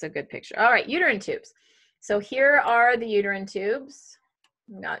because it's a good picture. All right, uterine tubes. So here are the uterine tubes.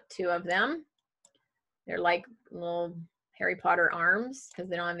 We've got two of them. They're like little Harry Potter arms because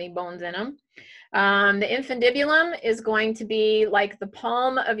they don't have any bones in them. The infundibulum is going to be like the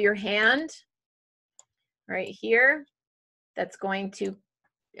palm of your hand right here. That's going to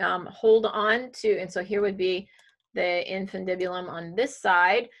hold on to, and so here would be the infundibulum on this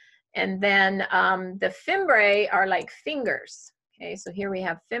side, and then the fimbriae are like fingers. Okay, so here we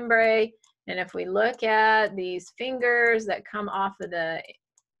have fimbriae, and if we look at these fingers that come off of the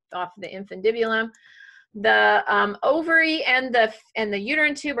infundibulum, the ovary and the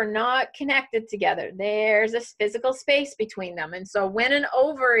uterine tube are not connected together. There's a physical space between them, and so when an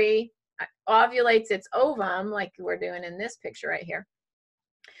ovary ovulates its ovum, like we're doing in this picture right here,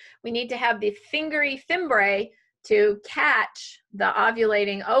 we need to have the fingery fimbriae to catch the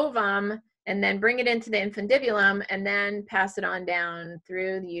ovulating ovum and then bring it into the infundibulum and then pass it on down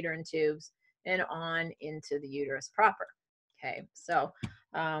through the uterine tubes and on into the uterus proper. Okay, so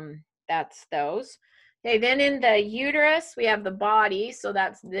that's those. Okay, then in the uterus, we have the body. So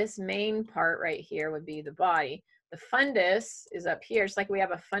that's this main part right here would be the body. The fundus is up here. It's like we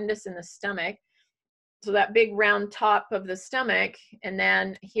have a fundus in the stomach. So that big round top of the stomach, and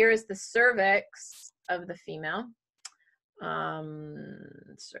then here is the cervix of the female.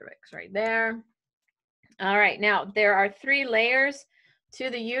 Cervix right there. All right, now there are 3 layers to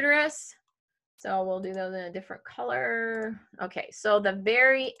the uterus. So we'll do those in a different color. Okay, so the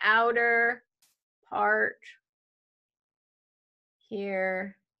very outer part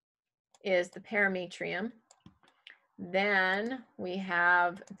here is the parametrium. Then we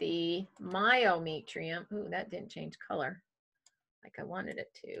have the myometrium. Ooh, that didn't change color like I wanted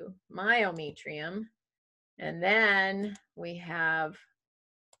it to. Myometrium. And then we have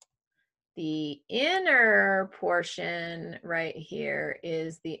the inner portion right here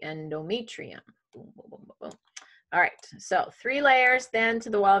is the endometrium. Boom, boom, boom, boom, boom. All right, so 3 layers then to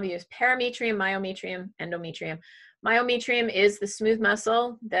the wall views: parametrium, myometrium, endometrium. Myometrium is the smooth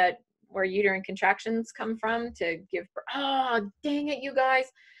muscle that where uterine contractions come from to give birth. Oh, dang it, you guys.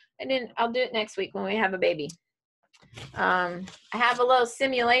 I'll do it next week when we have a baby. I have a little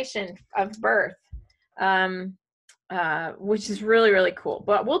simulation of birth, which is really, really cool.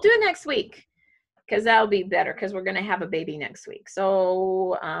 But we'll do it next week because that'll be better because we're going to have a baby next week.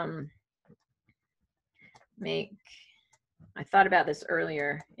 So I thought about this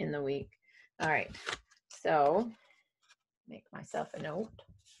earlier in the week. All right, so make myself a note.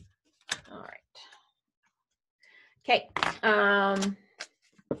 All right. Okay. I'm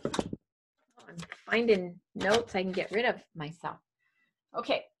finding notes I can get rid of myself.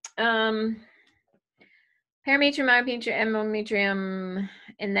 Okay. Parametrium, myometrium, endometrium,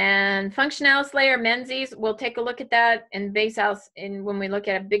 and then functionalis layer, Menzies. We'll take a look at that in basalis when we look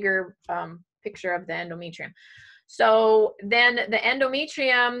at a bigger picture of the endometrium. So then the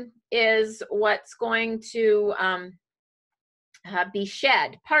endometrium is what's going to be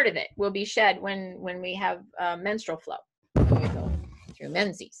shed. Part of it will be shed when we have menstrual flow. When we go through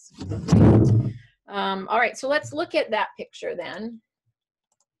Menzies. All right, so let's look at that picture then.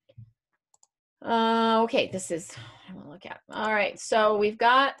 Okay, this is I want to look at. All right, so we've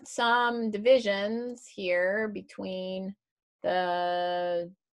got some divisions here between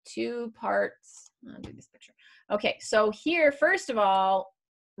the 2 parts. I'll do this picture. Okay, so here, first of all,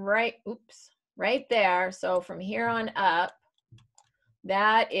 right there. So from here on up,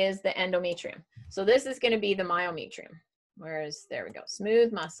 that is the endometrium. So this is going to be the myometrium. Whereas, there we go,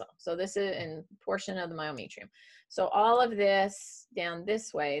 smooth muscle. So this is a portion of the myometrium. So all of this down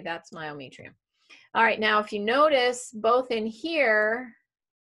this way, that's myometrium. All right, now if you notice, both in here,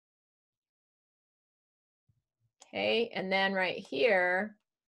 okay, and then right here,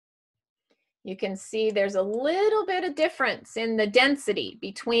 you can see there's a little bit of difference in the density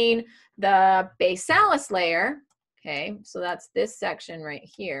between the basalis layer, okay, so that's this section right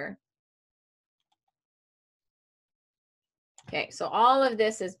here. Okay, so all of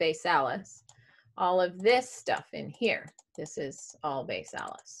this is basalis. All of this stuff in here, this is all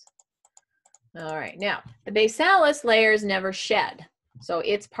basalis. All right, now the basalis layer is never shed. So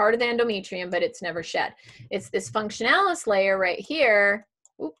it's part of the endometrium, but it's never shed. It's this functionalis layer right here.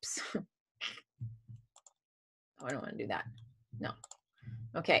 Oops. Oh, I don't want to do that. No.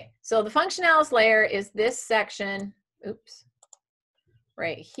 Okay, so the functionalis layer is this section, oops,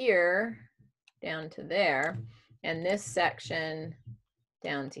 right here down to there, and this section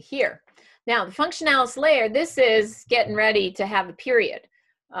down to here. Now, the functionalis layer, this is getting ready to have a period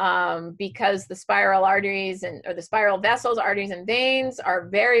because the spiral arteries or the spiral vessels, arteries, and veins are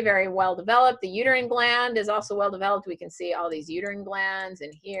very, very well developed. The uterine gland is also well developed. We can see all these uterine glands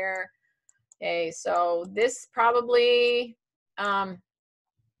in here. Okay, so this probably,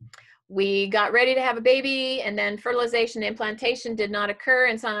 we got ready to have a baby, and then fertilization, implantation did not occur,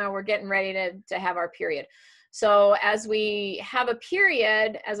 and so now we're getting ready to have our period. So as we have a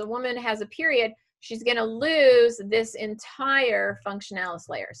period, as a woman has a period, she's going to lose this entire functionalis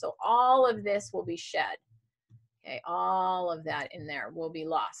layer. So all of this will be shed. Okay, all of that in there will be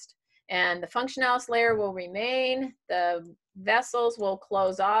lost. And the functionalis layer will remain. The vessels will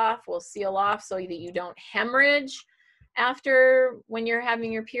close off, will seal off so that you don't hemorrhage after when you're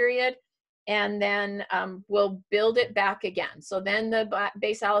having your period. And then we'll build it back again. So then the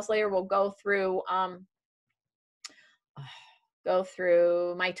basalis layer will go through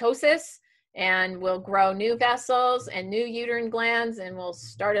mitosis, and we'll grow new vessels and new uterine glands, and we'll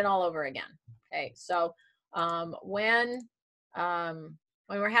start it all over again. Okay, so when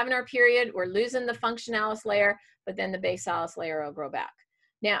we're having our period, we're losing the functionalis layer, but then the basalis layer will grow back.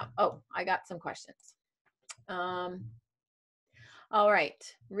 Now, oh, I got some questions. All right,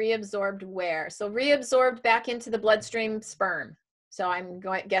 reabsorbed where? So reabsorbed back into the bloodstream sperm. So I'm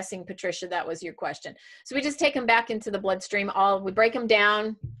guessing, Patricia, that was your question. So we just take them back into the bloodstream. We break them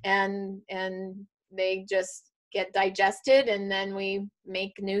down, and they just get digested, and then we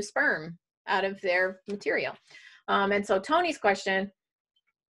make new sperm out of their material. And so Tony's question,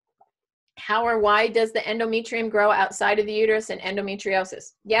 how or why does the endometrium grow outside of the uterus in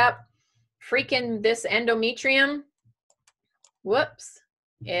endometriosis? Yep. freaking this endometrium, whoops,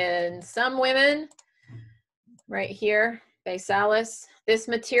 in some women, right here, basalis, this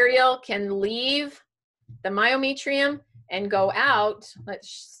material can leave the myometrium and go out. Let's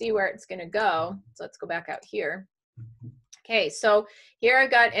see where it's going to go. So let's go back out here. Okay, so here I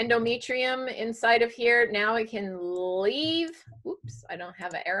got endometrium inside of here. Now it can leave. Oops, I don't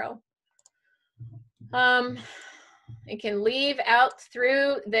have an arrow. It can leave out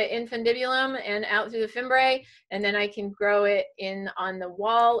through the infundibulum and out through the fimbriae, and then I can grow it in on the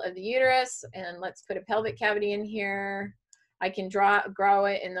wall of the uterus. And let's put a pelvic cavity in here. I can grow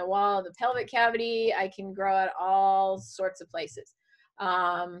it in the wall of the pelvic cavity. I can grow it all sorts of places.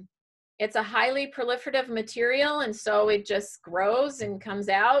 It's a highly proliferative material, and so it just grows and comes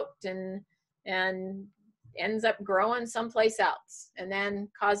out and ends up growing someplace else, and then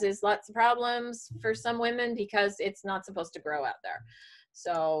causes lots of problems for some women because it's not supposed to grow out there.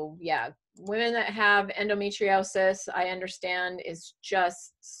 So yeah, women that have endometriosis, I understand, is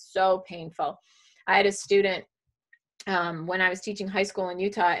just so painful. I had a student when I was teaching high school in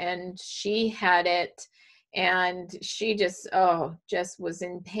Utah, and she had it, and she just was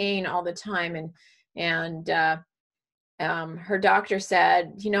in pain all the time, and her doctor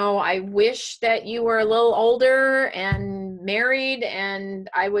said, you know, I wish that you were a little older and married, and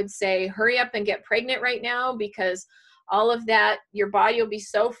I would say hurry up and get pregnant right now, because all of that, your body will be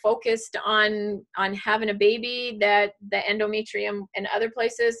so focused on having a baby that the endometrium and other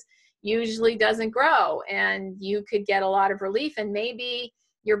places usually doesn't grow, and you could get a lot of relief, and maybe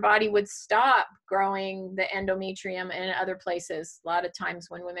your body would stop growing the endometrium in other places. A lot of times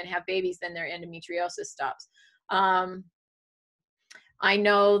when women have babies, then their endometriosis stops. I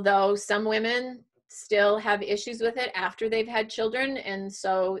know, though, some women still have issues with it after they've had children, and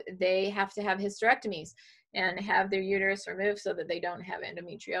so they have to have hysterectomies and have their uterus removed so that they don't have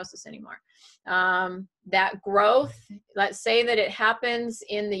endometriosis anymore. That growth, let's say that it happens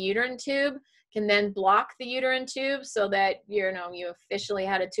in the uterine tube, can then block the uterine tube so that you officially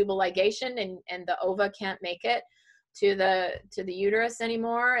had a tubal ligation, and the ova can't make it to the uterus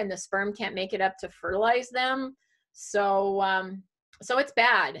anymore, and the sperm can't make it up to fertilize them. So it's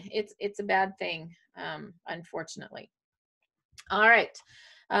bad. It's a bad thing, unfortunately. All right.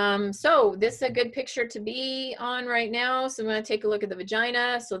 So this is a good picture to be on right now. So I'm going to take a look at the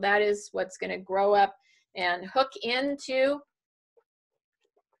vagina. So that is what's going to grow up and hook into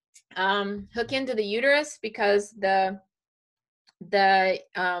the uterus, because the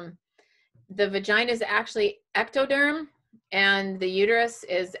vagina is actually ectoderm and the uterus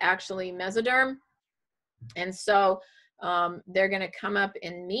is actually mesoderm. And so they're going to come up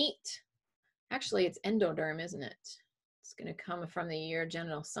and meet. Actually, it's endoderm, isn't it? It's going to come from the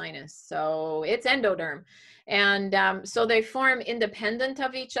urogenital sinus. So it's endoderm. And so they form independent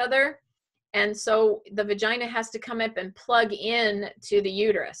of each other. And so the vagina has to come up and plug in to the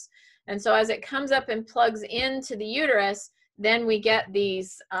uterus. And so as it comes up and plugs into the uterus, then we get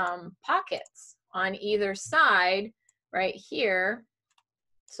these pockets on either side right here.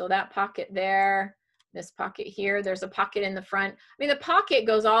 So that pocket there, this pocket here, there's a pocket in the front. I mean, the pocket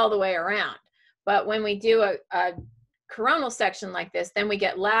goes all the way around. But when we do a coronal section like this, then we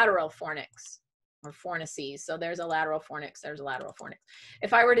get lateral fornix or fornices. So there's a lateral fornix, there's a lateral fornix.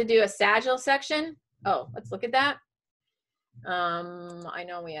 If I were to do a sagittal section, oh, let's look at that. I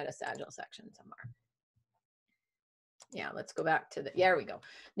know we had a sagittal section somewhere. Yeah, let's go back to there we go.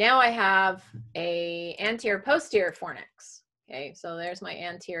 Now I have a anterior posterior fornix. Okay, so there's my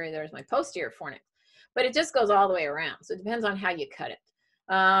anterior, there's my posterior fornix. But it just goes all the way around. So it depends on how you cut it.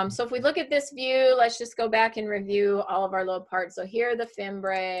 So if we look at this view, let's just go back and review all of our little parts. So here are the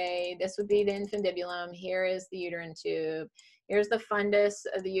fimbriae, this would be the infundibulum, here is the uterine tube, here's the fundus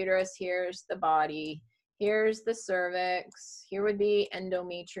of the uterus, here's the body, here's the cervix, here would be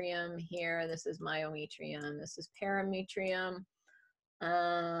endometrium, here, this is myometrium, this is parametrium,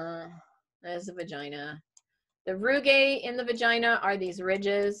 there's the vagina. The rugae in the vagina are these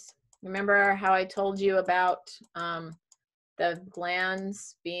ridges. Remember how I told you about the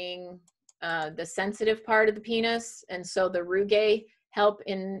glands being the sensitive part of the penis, and so the rugae help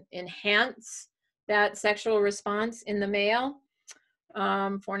enhance that sexual response in the male.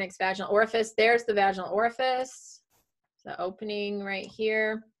 Fornix vaginal orifice, there's the vaginal orifice, the opening right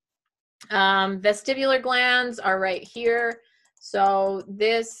here. Vestibular glands are right here, so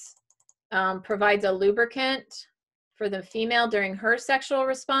this provides a lubricant for the female during her sexual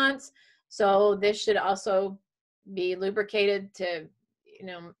response, so this should also be lubricated to,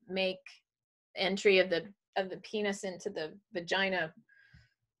 make entry of the penis into the vagina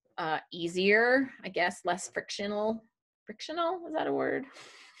easier, I guess, less frictional. Frictional, is that a word?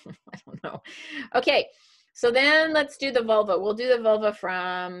 I don't know. Okay, so then let's do the vulva. We'll do the vulva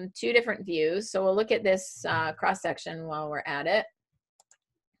from 2 different views. So we'll look at this cross section while we're at it.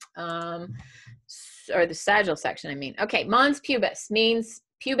 Or the sagittal section, I mean. Okay, mons pubis means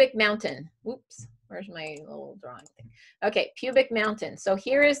pubic mountain. Oops, where's my little drawing thing? Okay, pubic mountain. So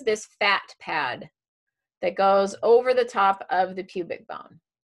here is this fat pad that goes over the top of the pubic bone.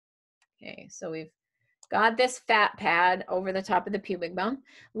 Okay, so we've got this fat pad over the top of the pubic bone.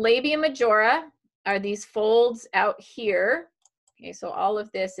 Labia majora are these folds out here. Okay, so all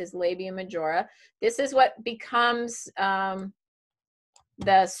of this is labia majora. This is what becomes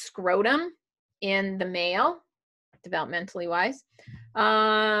the scrotum in the male, developmentally wise.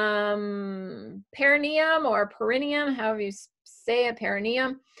 Perineum or perineum, however you say it,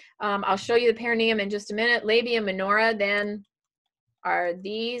 perineum. I'll show you the perineum in just a minute. Labia minora then are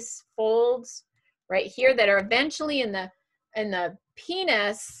these folds right here that are eventually in the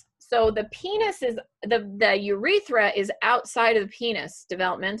penis. So the penis is, the urethra is outside of the penis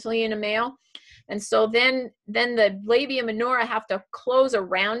developmentally in a male. And so then the labia minora have to close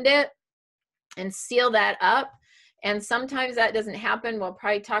around it and seal that up. And sometimes that doesn't happen. We'll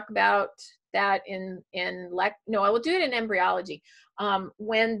probably talk about that I will do it in embryology.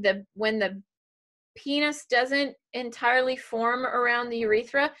 When the penis doesn't entirely form around the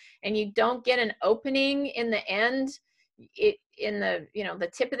urethra and you don't get an opening in the end, in the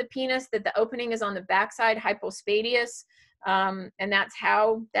tip of the penis, that the opening is on the backside, hypospadias, and that's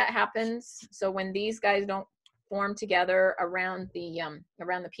how that happens. So when these guys don't form together around the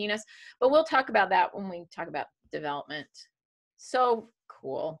penis, but we'll talk about that when we talk about development. So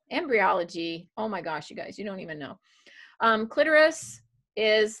cool. Embryology, oh my gosh, you guys, you don't even know. Clitoris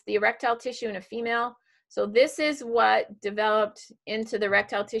is the erectile tissue in a female. So this is what developed into the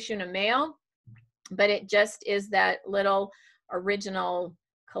erectile tissue in a male, but it just is that little original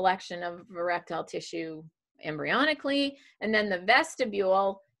collection of erectile tissue embryonically. And then the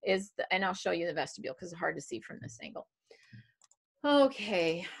vestibule is, and I'll show you the vestibule because it's hard to see from this angle.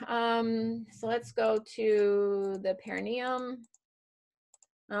 Okay, so let's go to the perineum.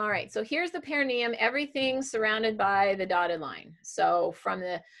 All right, so here's the perineum, everything surrounded by the dotted line. So from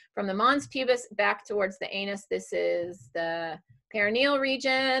the mons pubis back towards the anus, this is the perineal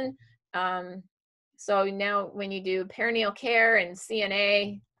region. So now when you do perineal care and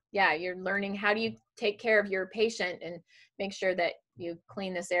CNA, yeah, you're learning how do you take care of your patient and make sure that you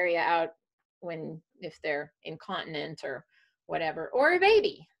clean this area out if they're incontinent or whatever, or a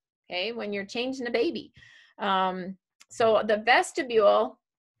baby, okay, when you're changing a baby. So the vestibule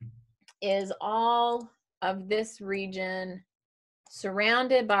is all of this region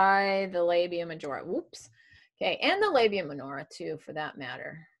surrounded by the labia majora. Whoops. Okay, and the labia minora too, for that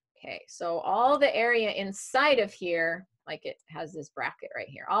matter. Okay, so all the area inside of here, like it has this bracket right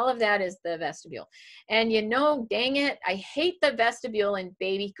here, all of that is the vestibule. And you know, dang it, I hate the vestibule in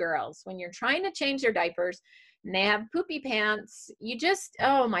baby girls. When you're trying to change their diapers and they have poopy pants, you just,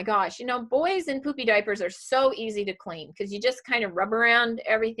 oh my gosh, you know, boys in poopy diapers are so easy to clean because you just kind of rub around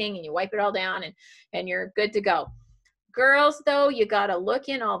everything and you wipe it all down and you're good to go. Girls, though, you got to look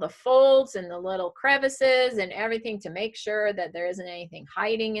in all the folds and the little crevices and everything to make sure that there isn't anything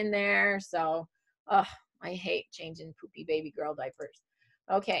hiding in there. So, I hate changing poopy baby girl diapers.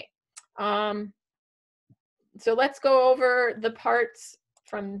 Okay, so let's go over the parts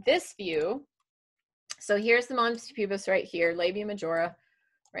from this view. So here's the mons pubis right here, labia majora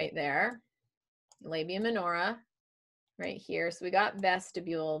right there, labia minora right here. So we got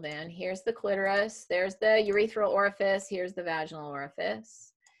vestibule then. Here's the clitoris. There's the urethral orifice. Here's the vaginal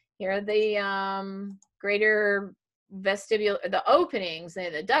orifice. Here are the greater vestibular, the openings,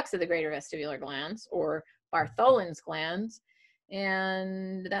 the ducts of the greater vestibular glands or Bartholin's glands.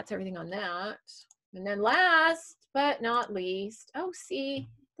 And that's everything on that. And then last but not least, oh, see,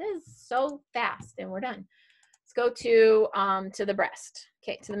 this is so fast and we're done. Let's go to the breast,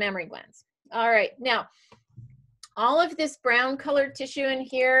 okay, to the mammary glands. All right, now, all of this brown colored tissue in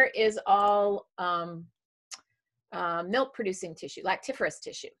here is all milk producing tissue, lactiferous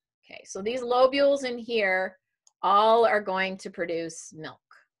tissue. Okay, so these lobules in here all are going to produce milk.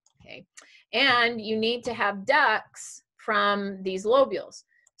 Okay, and you need to have ducts from these lobules.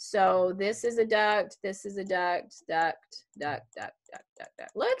 So this is a duct, this is a duct, duct, duct, duct, duct, duct,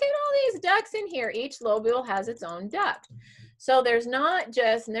 duct. Look at all these ducts in here. Each lobule has its own duct. So there's not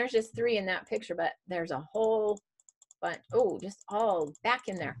just, and there's just 3 in that picture, but there's a whole bunch, oh, just all back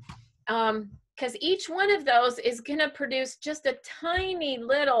in there. Because each one of those is gonna produce just a tiny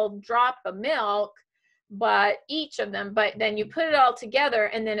little drop of milk, but each of them, but then you put it all together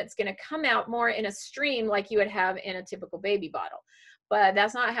and then it's gonna come out more in a stream like you would have in a typical baby bottle. but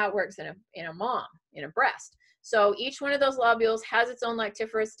that's not how it works in a mom, in a breast. So each one of those lobules has its own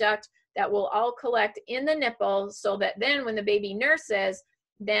lactiferous duct that will all collect in the nipple, so that then when the baby nurses,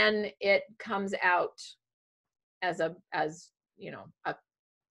 then it comes out as a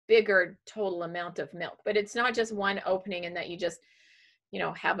bigger total amount of milk. But it's not just one opening and that you just,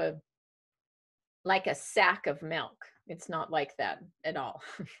 have like a sack of milk. It's not like that at all.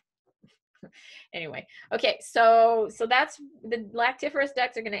 Anyway, okay, so that's the lactiferous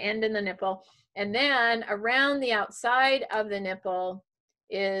ducts are going to end in the nipple, and then around the outside of the nipple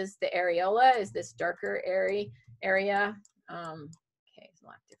is the areola, is this darker area. Okay, so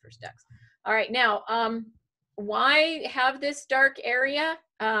lactiferous ducts. All right, now why have this dark area?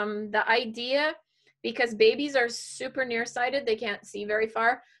 The idea, because babies are super nearsighted, they can't see very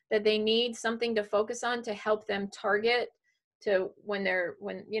far, that they need something to focus on to help them target to when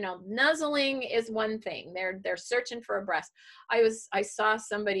nuzzling is one thing. They're searching for a breast. I saw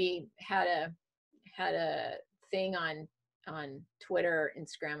somebody had a thing on Twitter,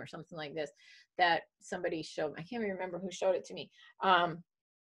 Instagram, or something like this, that somebody showed. I can't even remember who showed it to me.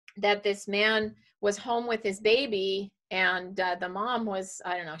 That this man was home with his baby, and the mom was,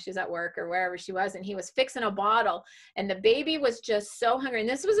 I don't know, she was at work or wherever she was, and he was fixing a bottle, and the baby was just so hungry. And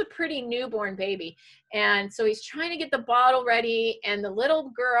this was a pretty newborn baby. And so he's trying to get the bottle ready, and the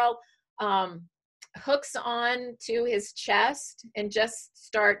little girl hooks on to his chest and just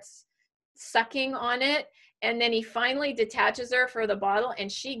starts sucking on it. And then he finally detaches her for the bottle,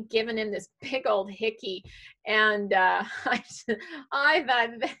 and she giving him this big old hickey. And I thought,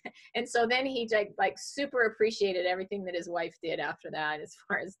 and so then he like super appreciated everything that his wife did after that, as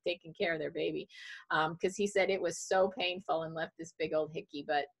far as taking care of their baby, because he said it was so painful and left this big old hickey,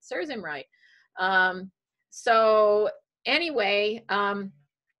 but serves him right. So anyway,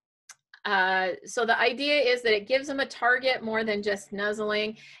 so the idea is that it gives them a target more than just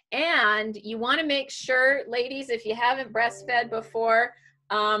nuzzling. And you want to make sure, ladies, if you haven't breastfed before,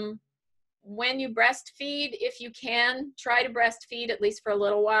 when you breastfeed, if you can, try to breastfeed at least for a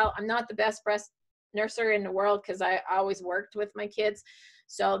little while. I'm not the best breast nurser in the world, because I always worked with my kids,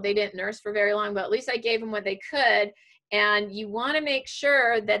 so they didn't nurse for very long, but at least I gave them what they could. And you want to make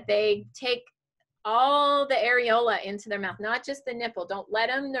sure that they take all the areola into their mouth, not just the nipple. Don't let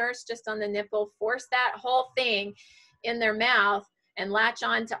them nurse just on the nipple. Force that whole thing in their mouth and latch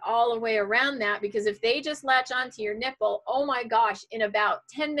on to all the way around that, because if they just latch onto your nipple, oh my gosh, in about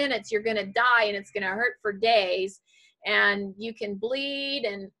 10 minutes you're going to die, and it's going to hurt for days, and you can bleed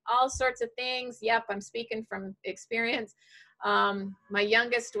and all sorts of things. Yep, I'm speaking from experience. My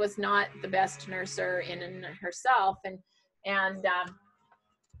youngest was not the best nurser in herself, and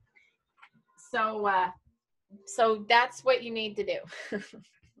so that's what you need to do.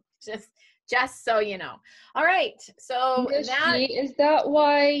 just so you know. All right, so is that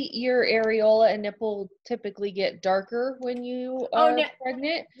why your areola and nipple typically get darker when you are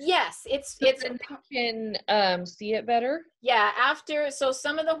pregnant? Yes, it's you can see it better. Yeah, so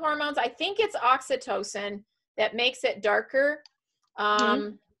some of the hormones, I think it's oxytocin that makes it darker.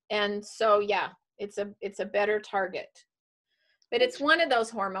 And so yeah, it's a better target. But it's one of those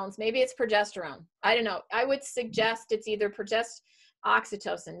hormones. Maybe it's progesterone. I don't know. I would suggest it's either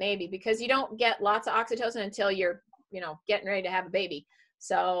oxytocin, maybe, because you don't get lots of oxytocin until you're, getting ready to have a baby.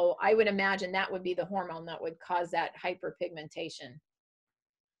 So I would imagine that would be the hormone that would cause that hyperpigmentation.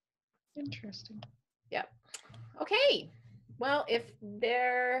 Interesting. Yep. Okay. Well, if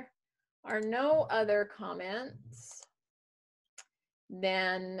there are no other comments,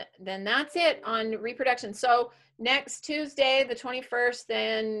 then that's it on reproduction. So next Tuesday, the 21st,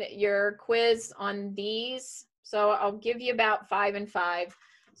 then your quiz on these. So I'll give you about 5 and 5.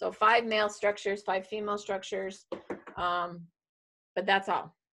 So 5 male structures, 5 female structures. But that's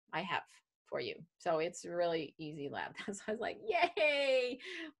all I have for you. So it's a really easy lab. So I was like, yay,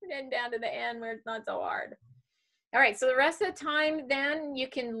 we're getting down to the end where it's not so hard. All right, so the rest of the time, then you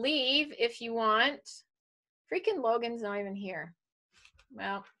can leave if you want. Freaking Logan's not even here.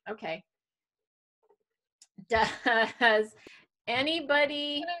 Well, okay. Does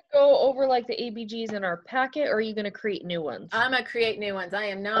anybody go over like the ABGs in our packet, or are you going to create new ones? I'm going to create new ones. I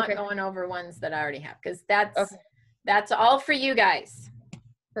am not going over ones that I already have, because that's all for you guys.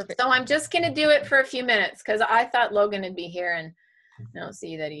 Perfect. So I'm just going to do it for a few minutes, because I thought Logan would be here, and I don't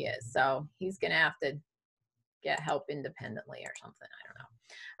see that he is. So he's going to have to get help independently or something. I don't know.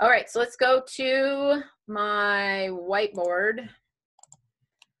 All right, so let's go to my whiteboard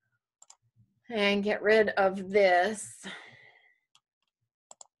and get rid of this.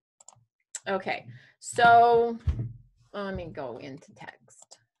 Okay, so let me go into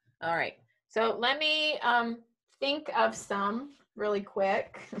text. All right, so let me think of some really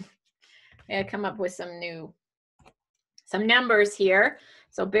quick. I gotta come up with some numbers here.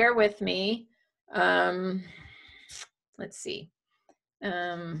 So bear with me. Let's see.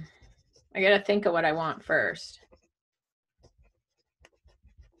 I gotta think of what I want first.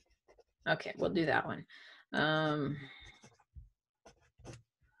 Okay, we'll do that one.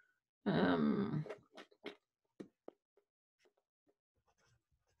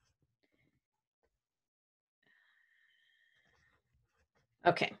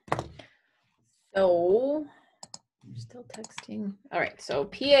 Okay, so I'm still texting. All right, so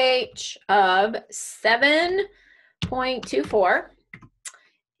pH of 7.24,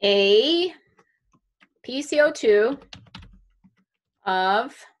 a PCO2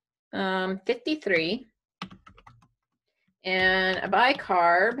 of 53, and a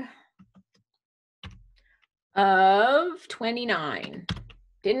bicarb of 29.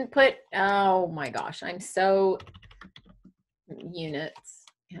 Didn't put, oh my gosh, I'm so units.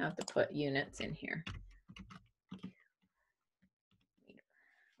 You have to put units in here.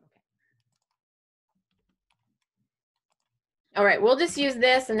 All right, we'll just use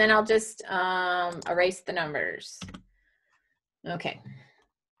this and then I'll just erase the numbers. Okay,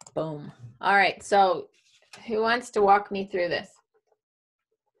 boom. All right, so who wants to walk me through this?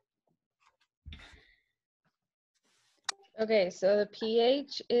 Okay, so the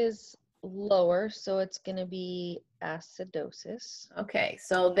pH is lower, so it's going to be acidosis. Okay,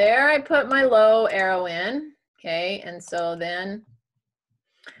 so there I put my low arrow in. Okay, and so then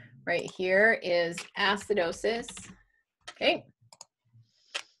right here is acidosis. Okay.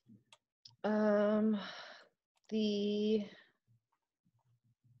 The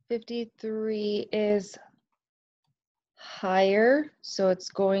 53 is higher, so it's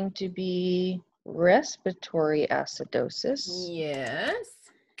going to be respiratory acidosis. Yes.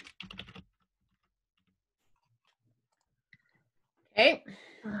 Okay.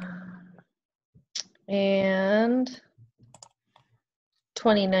 And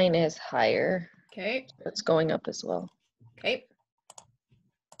 29 is higher. Okay. It's going up as well. Okay.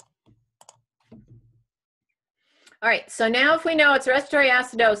 All right, so now if we know it's respiratory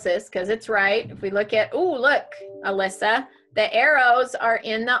acidosis, because it's right, if we look at, oh, look, Alyssa, the arrows are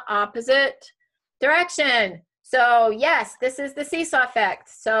in the opposite direction. So yes, this is the seesaw effect.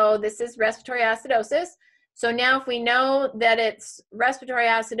 So this is respiratory acidosis. So now if we know that it's respiratory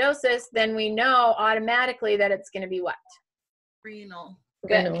acidosis, then we know automatically that it's going to be what? Renal.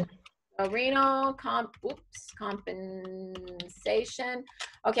 Good. Renal. So renal compensation.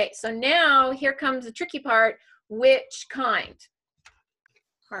 Okay, so now here comes the tricky part. Which kind?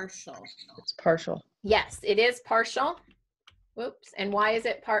 Partial. It's partial. Yes, it is partial. Whoops. And why is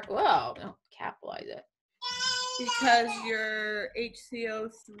it whoa, don't capitalize it. Because your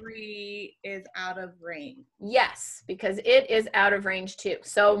HCO3 is out of range. Yes, because it is out of range too.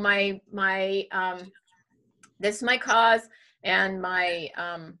 So this is my cause, and my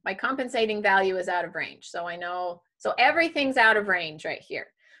my compensating value is out of range. So I know, so everything's out of range right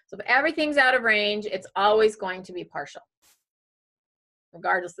here. So if everything's out of range, it's always going to be partial,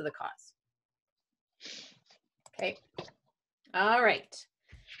 regardless of the cause. Okay. All right.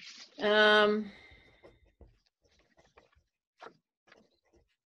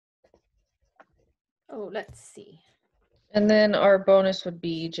 Oh, let's see. And then our bonus would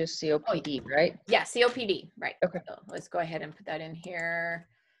be just COPD, right? Yeah, COPD, right. Okay. So let's go ahead and put that in here.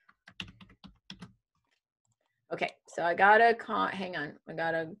 Okay, so I got a hang on, I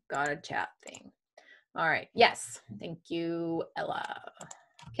got a chat thing. All right, yes, thank you, Ella.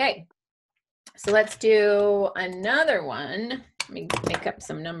 Okay, so let's do another one. Let me make up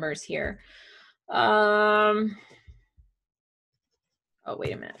some numbers here. Oh,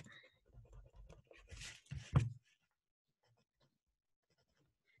 wait a minute.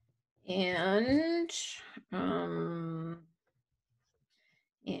 And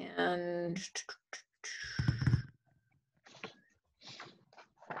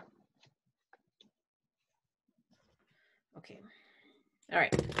okay. All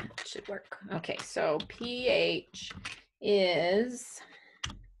right, that should work. Okay, so pH is,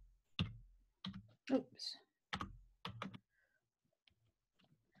 oops.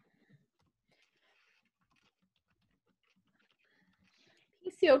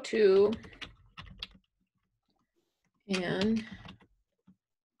 PCO2 and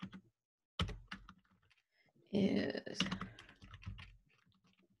is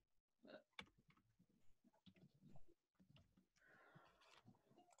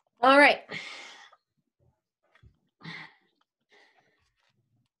all right.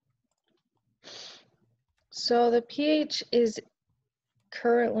 So the pH is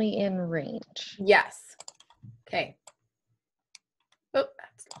currently in range. Yes. Okay.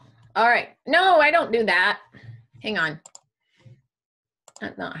 All right. No, I don't do that. Hang on.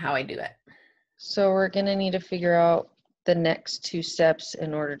 That's not how I do it. So we're gonna need to figure out the next 2 steps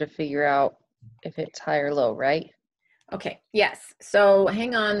in order to figure out if it's high or low, right? Okay, yes. So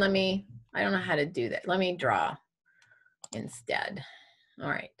hang on, I don't know how to do that. Let me draw instead. All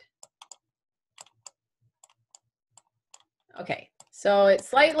right. Okay, so it's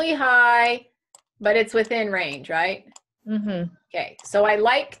slightly high, but it's within range, right? Mm-hmm. Okay, so I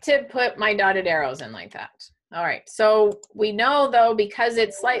like to put my dotted arrows in like that. All right, so we know though, because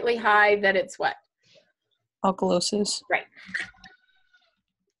it's slightly high, that it's what? Alkalosis. Right.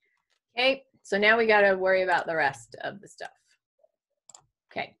 Okay, so now we got to worry about the rest of the stuff.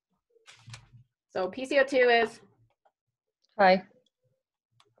 Okay, so PCO2 is, High.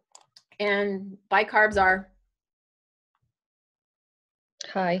 and bicarbs are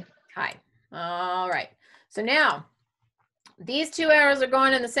High. high. All right, so now these 2 arrows are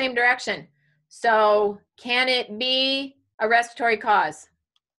going in the same direction. So can it be a respiratory cause?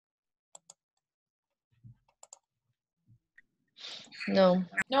 No.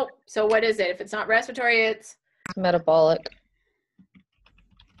 Nope. So what is it? If it's not respiratory, it's Metabolic.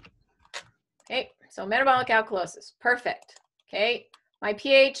 okay. So metabolic alkalosis. Perfect. Okay. My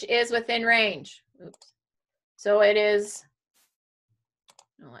pH is within range. Oops. So it is.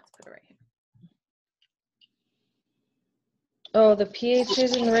 No, let's put it right here. Oh, the pH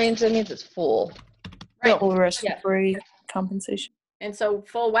is in range. That means it's full. Right. Full respiratory compensation. And so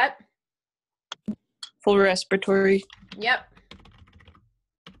full what? Full respiratory. Yep.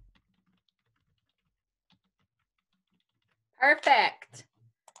 Perfect.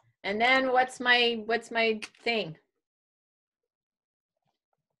 And then what's my thing?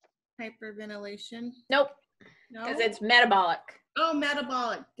 Hyperventilation. Nope. No. Because it's metabolic. Oh,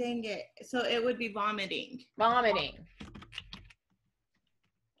 metabolic. Dang it. So it would be vomiting. Vomiting.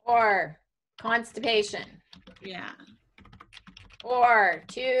 Or constipation. Yeah. Or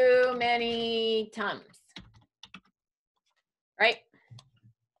too many Tums. Right?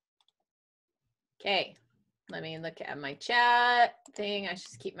 Okay. Let me look at my chat thing. I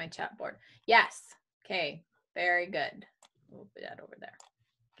should keep my chat board. Yes. Okay. Very good. We'll put that over there.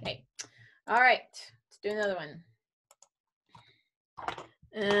 Okay. All right. Let's do another one.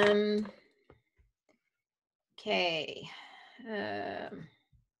 Okay.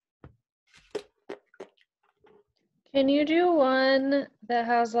 Can you do one that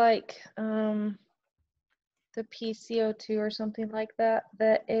has like the PCO2 or something like that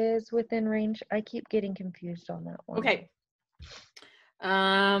that is within range? I keep getting confused on that one. Okay.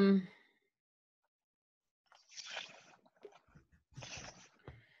 And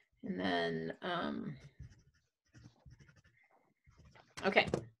then, okay.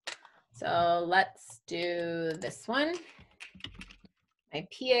 So let's do this one. My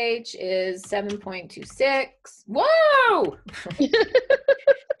pH is 7.26. Whoa!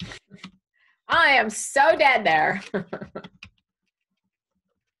 I am so dead there.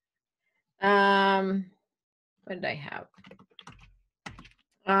 What did I have?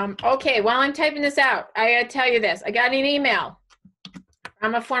 Okay, while I'm typing this out, I gotta tell you this. I got an email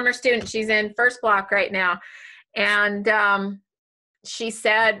from a former student. She's in first block right now. And she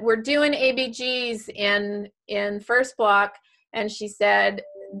said, we're doing ABGs in first block. And she said,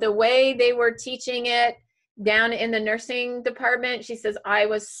 the way they were teaching it down in the nursing department, she says, I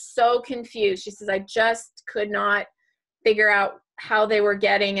was so confused. She says, I just could not figure out how they were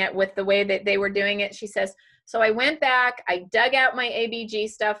getting it with the way that they were doing it. She says, so I went back, I dug out my ABG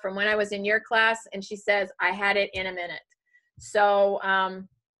stuff from when I was in your class, and she says, I had it in a minute. So,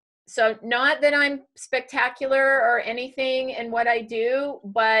 so not that I'm spectacular or anything in what I do,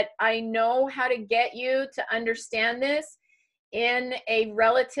 but I know how to get you to understand this in a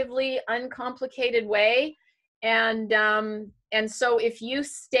relatively uncomplicated way. And so if you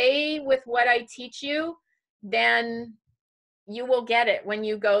stay with what I teach you, then you will get it when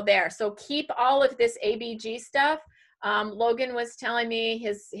you go there. So keep all of this ABG stuff. Logan was telling me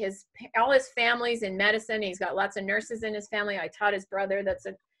all his family's in medicine. He's got lots of nurses in his family. I taught his brother and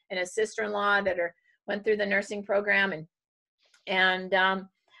his sister-in-law that went through the nursing program. And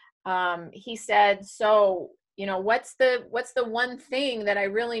he said, so, you know, what's the one thing that I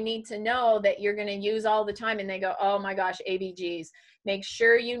really need to know that you're going to use all the time? And they go, oh my gosh, ABGs. Make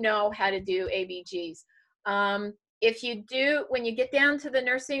sure you know how to do ABGs. If you do, when you get down to the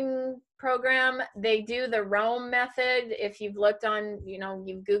nursing program, they do the Rome method. If you've looked on, you know,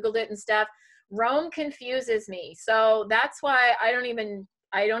 you've Googled it and stuff, Rome confuses me. So that's why I don't even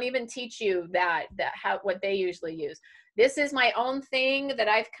teach you what they usually use. This is my own thing that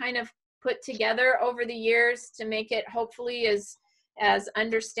I've kind of put together over the years to make it hopefully as as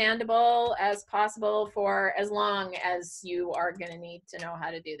understandable as possible for as long as you are going to need to know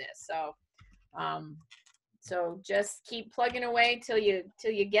how to do this. So so just keep plugging away till you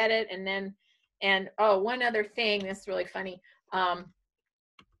get it. And then, and oh, one other thing that's really funny.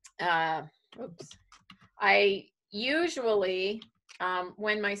 Oops. I usually,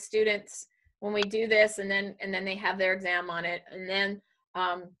 when my students, when we do this and then they have their exam on it, and then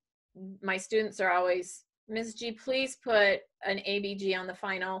my students are always, Ms. G, please put an ABG on the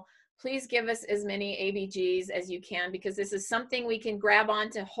final. Please give us as many ABGs as you can, because this is something we can grab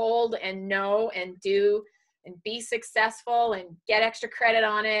on to hold and know and do and be successful and get extra credit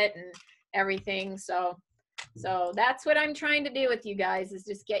on it and everything. So that's what I'm trying to do with you guys, is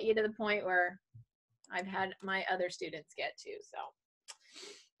just get you to the point where I've had my other students get to. So,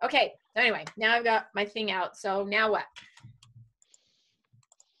 okay. Anyway, now I've got my thing out. So now what?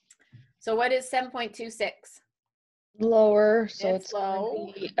 So what is 7.26? Lower, so It's it's gonna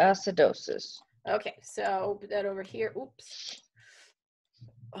low. be acidosis. Okay, so put that over here. Oops.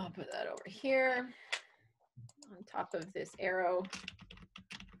 I'll put that over here on top of this arrow.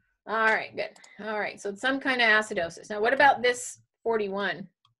 All right, good. All right, so it's some kind of acidosis. Now, what about this 41?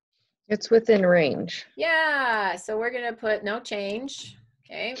 It's within range. Yeah, so we're gonna put no change.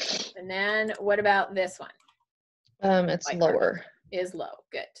 Okay, and then what about this one? It's Like lower. Is low.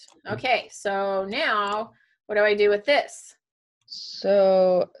 Good. Okay, so now what do I do with this?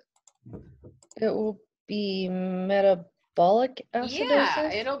 So it will be metabolic acidosis.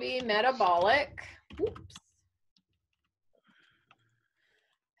 Yeah, it'll be metabolic. Oops.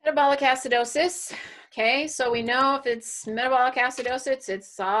 Metabolic acidosis. Okay, so we know if it's metabolic acidosis,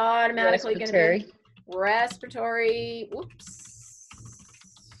 it's automatically going to be respiratory. Oops.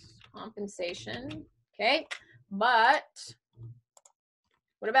 Compensation. Okay, but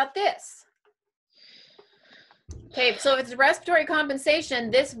what about this? Okay, so if it's respiratory compensation,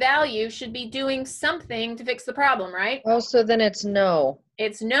 this value should be doing something to fix the problem, right? Oh, so then it's no.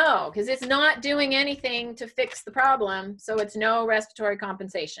 It's no, because it's not doing anything to fix the problem, so it's no respiratory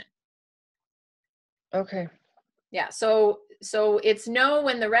compensation. Okay. Yeah, so it's no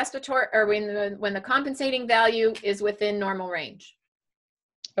when the respiratory, or when the compensating value is within normal range.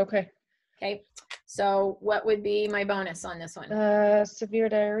 Okay. Okay, so what would be my bonus on this one? Severe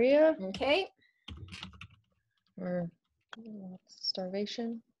diarrhea Okay, or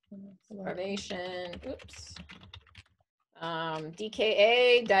starvation. starvation. Oops.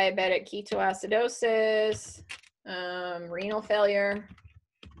 DKA, diabetic ketoacidosis, renal failure.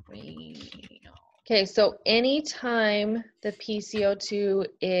 Renal. Okay, so anytime the PCO2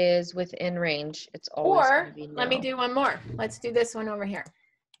 is within range, it's always Or gonna be no. let me do one more. Let's do this one over here.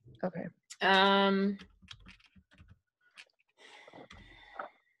 Okay.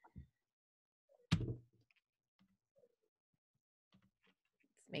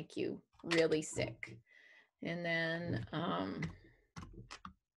 Make you really sick. And then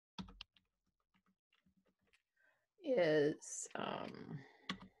is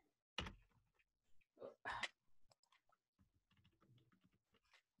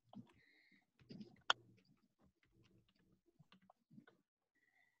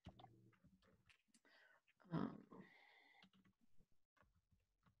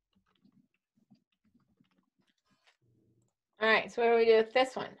all right, so what do we do with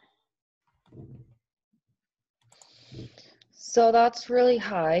this one? So that's really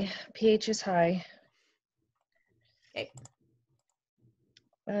high. pH is high. Okay.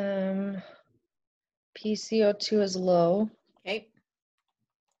 PCO2 is low. Okay.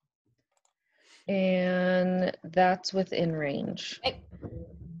 And that's within range. Okay.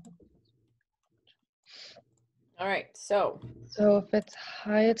 All right, so if it's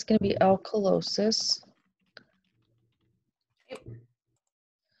high, it's going to be alkalosis. okay.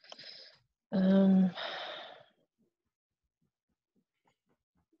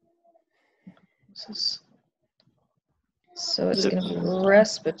 So it's going to be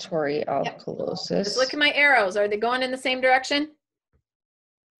respiratory alkalosis. Just look at my arrows. Are they going in the same direction?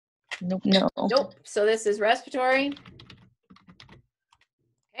 Nope. No. Nope. So this is respiratory.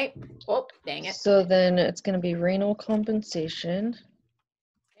 Okay. Oh, dang it. So then it's going to be renal compensation.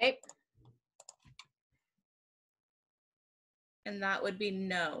 Okay. And that would be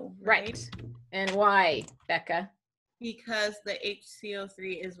no, Right. And why, Becca? Because the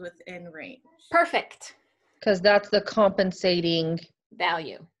HCO3 is within range. Perfect. Because that's the compensating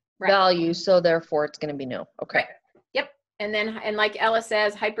Value. Right. value, so therefore it's going to be no. Okay. Right. Yep. And then, and like Ella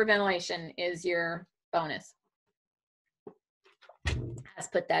says, hyperventilation is your bonus. Let's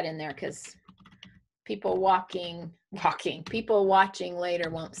put that in there because people people watching later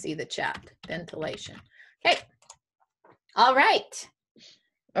won't see the chat. Ventilation. Okay. All right.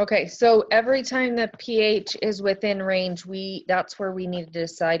 Okay, so every time the pH is within range, that's where we need to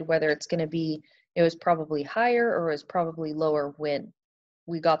decide whether it's going to be, it was probably higher or it was probably lower when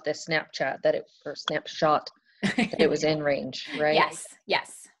we got this snapshot that it was in range, right? Yes,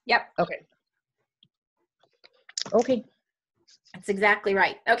 yes. Yep, Okay. Okay. that's exactly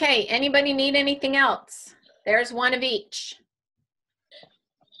right. Okay, anybody need anything else? There's one of each.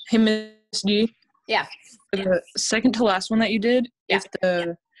 Hey, Miss G. Yeah. The second to last one that you did, Yeah.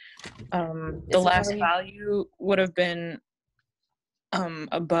 if the last value would have been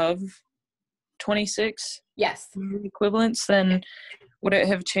above 26 Yes. equivalents, then would it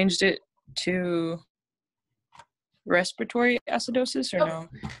have changed it to respiratory acidosis or no?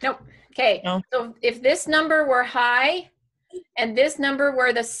 Nope. Okay. No? So if this number were high and this number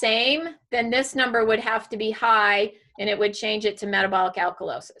were the same, then this number would have to be high and it would change it to metabolic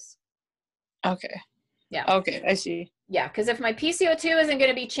alkalosis. Okay. Yeah. Okay, I see. Yeah, because if my PCO2 isn't going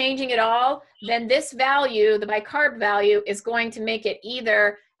to be changing at all, then this value, the bicarb value, is going to make it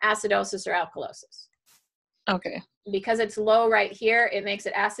either acidosis or alkalosis. Okay. Because it's low right here, it makes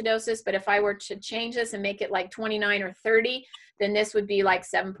it acidosis. But if I were to change this and make it like 29 or 30, then this would be like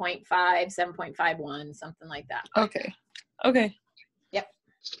 7.5, 7.51, something like that. Okay. Okay. Yep.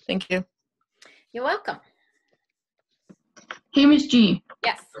 Thank you. You're welcome. Hey, Miss G.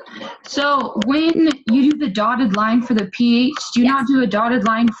 Yes. So when you do the dotted line for the pH, do you not do a dotted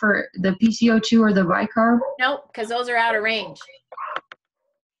line for the PCO2 or the bicarb? Nope, because those are out of range.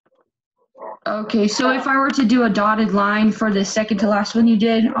 Okay, so if I were to do a dotted line for the second to last one you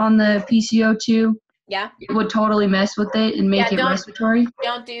did on the PCO2, Yeah. it would totally mess with it and make it respiratory?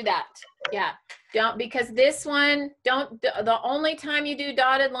 Don't do that. Yeah. Don't, because this one, the only time you do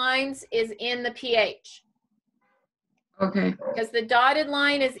dotted lines is in the pH. Okay. Because the dotted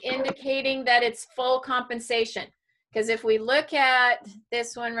line is indicating that it's full compensation. Because if we look at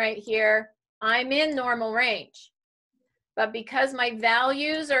this one right here, I'm in normal range. But because my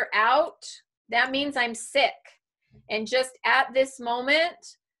values are out, that means I'm sick. And just at this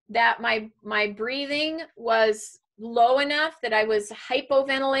moment, that my breathing was low enough, that I was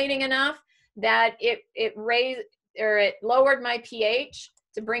hypoventilating enough, that it raised or it lowered my pH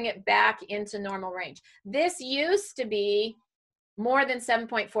to bring it back into normal range. This used to be more than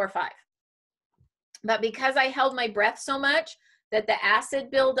 7.45. But because I held my breath so much that the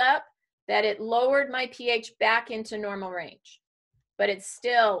acid built up, that it lowered my pH back into normal range. But it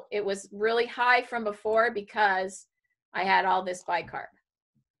was really high from before because I had all this bicarb.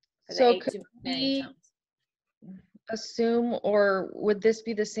 So could we assume, or would this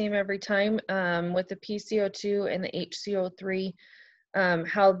be the same every time with the PCO2 and the HCO3,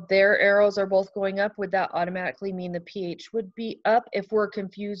 how their arrows are both going up? Would that automatically mean the pH would be up if we're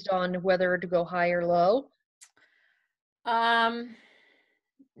confused on whether to go high or low?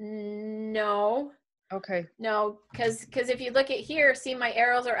 No. Okay. No, because if you look at here, see my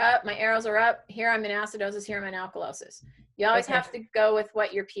arrows are up, here I'm in acidosis, here I'm in alkalosis. You always have to go with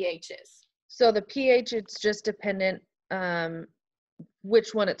what your pH is. So the pH, it's just dependent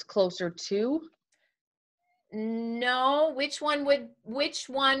which one it's closer to? No, which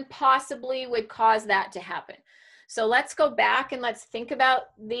one possibly would cause that to happen? So let's go back and let's think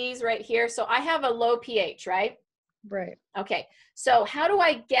about these right here. So I have a low pH, right? Right. Okay, so how do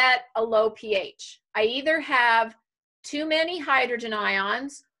I get a low pH? I either have too many hydrogen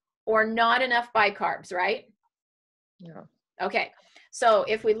ions or not enough bicarbs, right? Yeah. Okay, so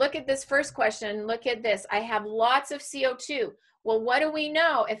if we look at this first question, look at this. I have lots of CO2. Well, what do we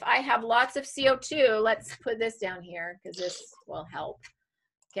know? If I have lots of CO2, let's put this down here because this will help.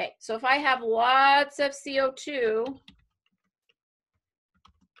 Okay, so if I have lots of CO2,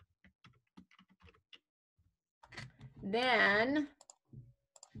 then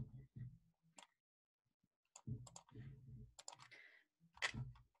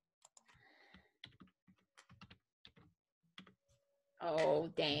oh,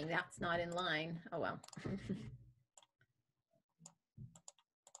 dang, that's not in line. Oh, well.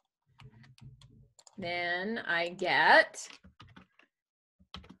 Then I get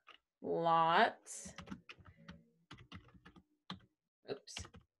lots. Oops.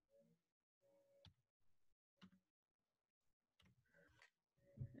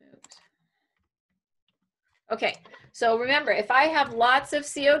 Oops. Okay, so remember, if I have lots of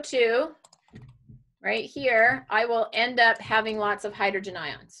CO2 right here, I will end up having lots of hydrogen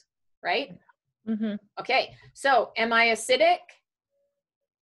ions, right? Mm-hmm. Okay, so am I acidic?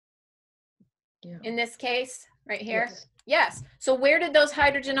 Yeah. In this case, right here? Yes. Yes. So where did those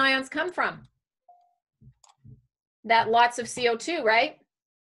hydrogen ions come from? That lots of CO2, right?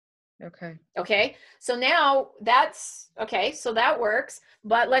 Okay. Okay, so now that's, okay, so that works,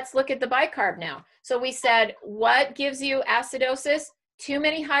 but let's look at the bicarb now. So we said, what gives you acidosis? Too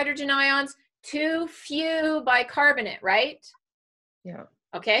many hydrogen ions, too few bicarbonate, right? Yeah.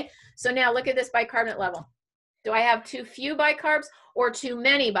 Okay, so now look at this bicarbonate level. Do I have too few bicarbs or too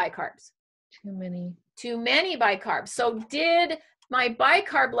many bicarbs? Too many. Too many bicarbs. So did my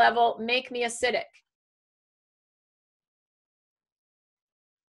bicarb level make me acidic?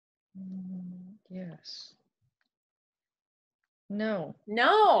 Yes. No.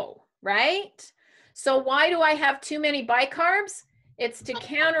 No, right? So why do I have too many bicarbs? It's to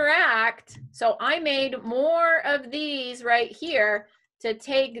counteract. So I made more of these right here to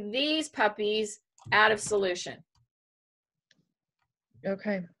take these puppies out of solution.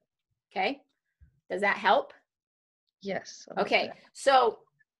 Okay. Okay, does that help? Yes. Okay, so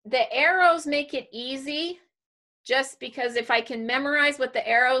the arrows make it easy just because if I can memorize what the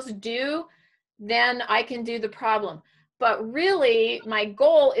arrows do, then I can do the problem. But really, my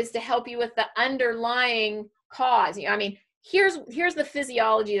goal is to help you with the underlying cause. I mean, here's the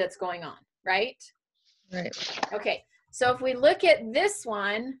physiology that's going on, right? Right. Okay, so if we look at this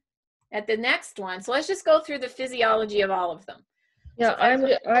one, at the next one, so let's just go through the physiology of all of them. Yeah,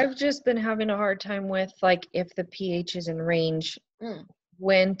 So I've just been having a hard time with, like, if the pH is in range,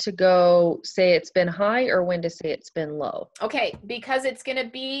 when to go say it's been high or when to say it's been low. Okay, because it's going to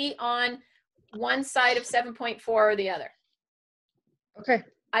be on one side of 7.4 or the other. Okay.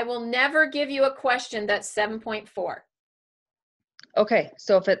 I will never give you a question that's 7.4. Okay,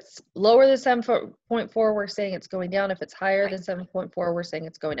 so if it's lower than 7.4, we're saying it's going down. If it's higher than 7.4, we're saying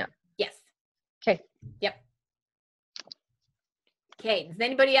it's going up. Yes. Okay. Yep. Okay, does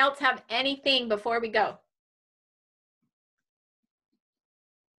anybody else have anything before we go?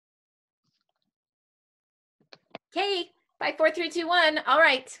 Okay, 5, 4, 3, 2, 1. All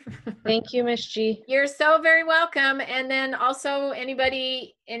right. Thank you, Miss G. You're so very welcome. And then also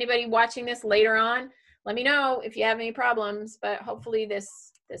anybody watching this later on, let me know if you have any problems, but hopefully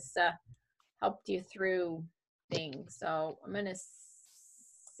this helped you through things. So I'm going to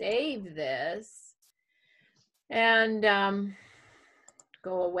save this and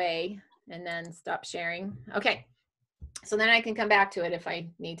go away and then stop sharing. Okay. So then I can come back to it if I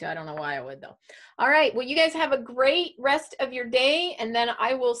need to. I don't know why I would though. All right. Well, you guys have a great rest of your day. And then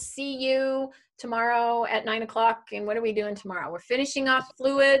I will see you tomorrow at 9 o'clock. And what are we doing tomorrow? We're finishing off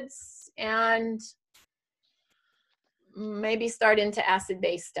fluids and maybe start into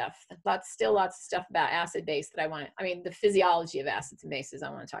acid-base stuff. Still lots of stuff about acid-base that I mean, the physiology of acids and bases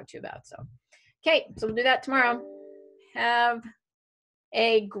I want to talk to you about. So, okay. So we'll do that tomorrow. Have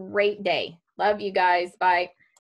a great day. Love you guys. Bye.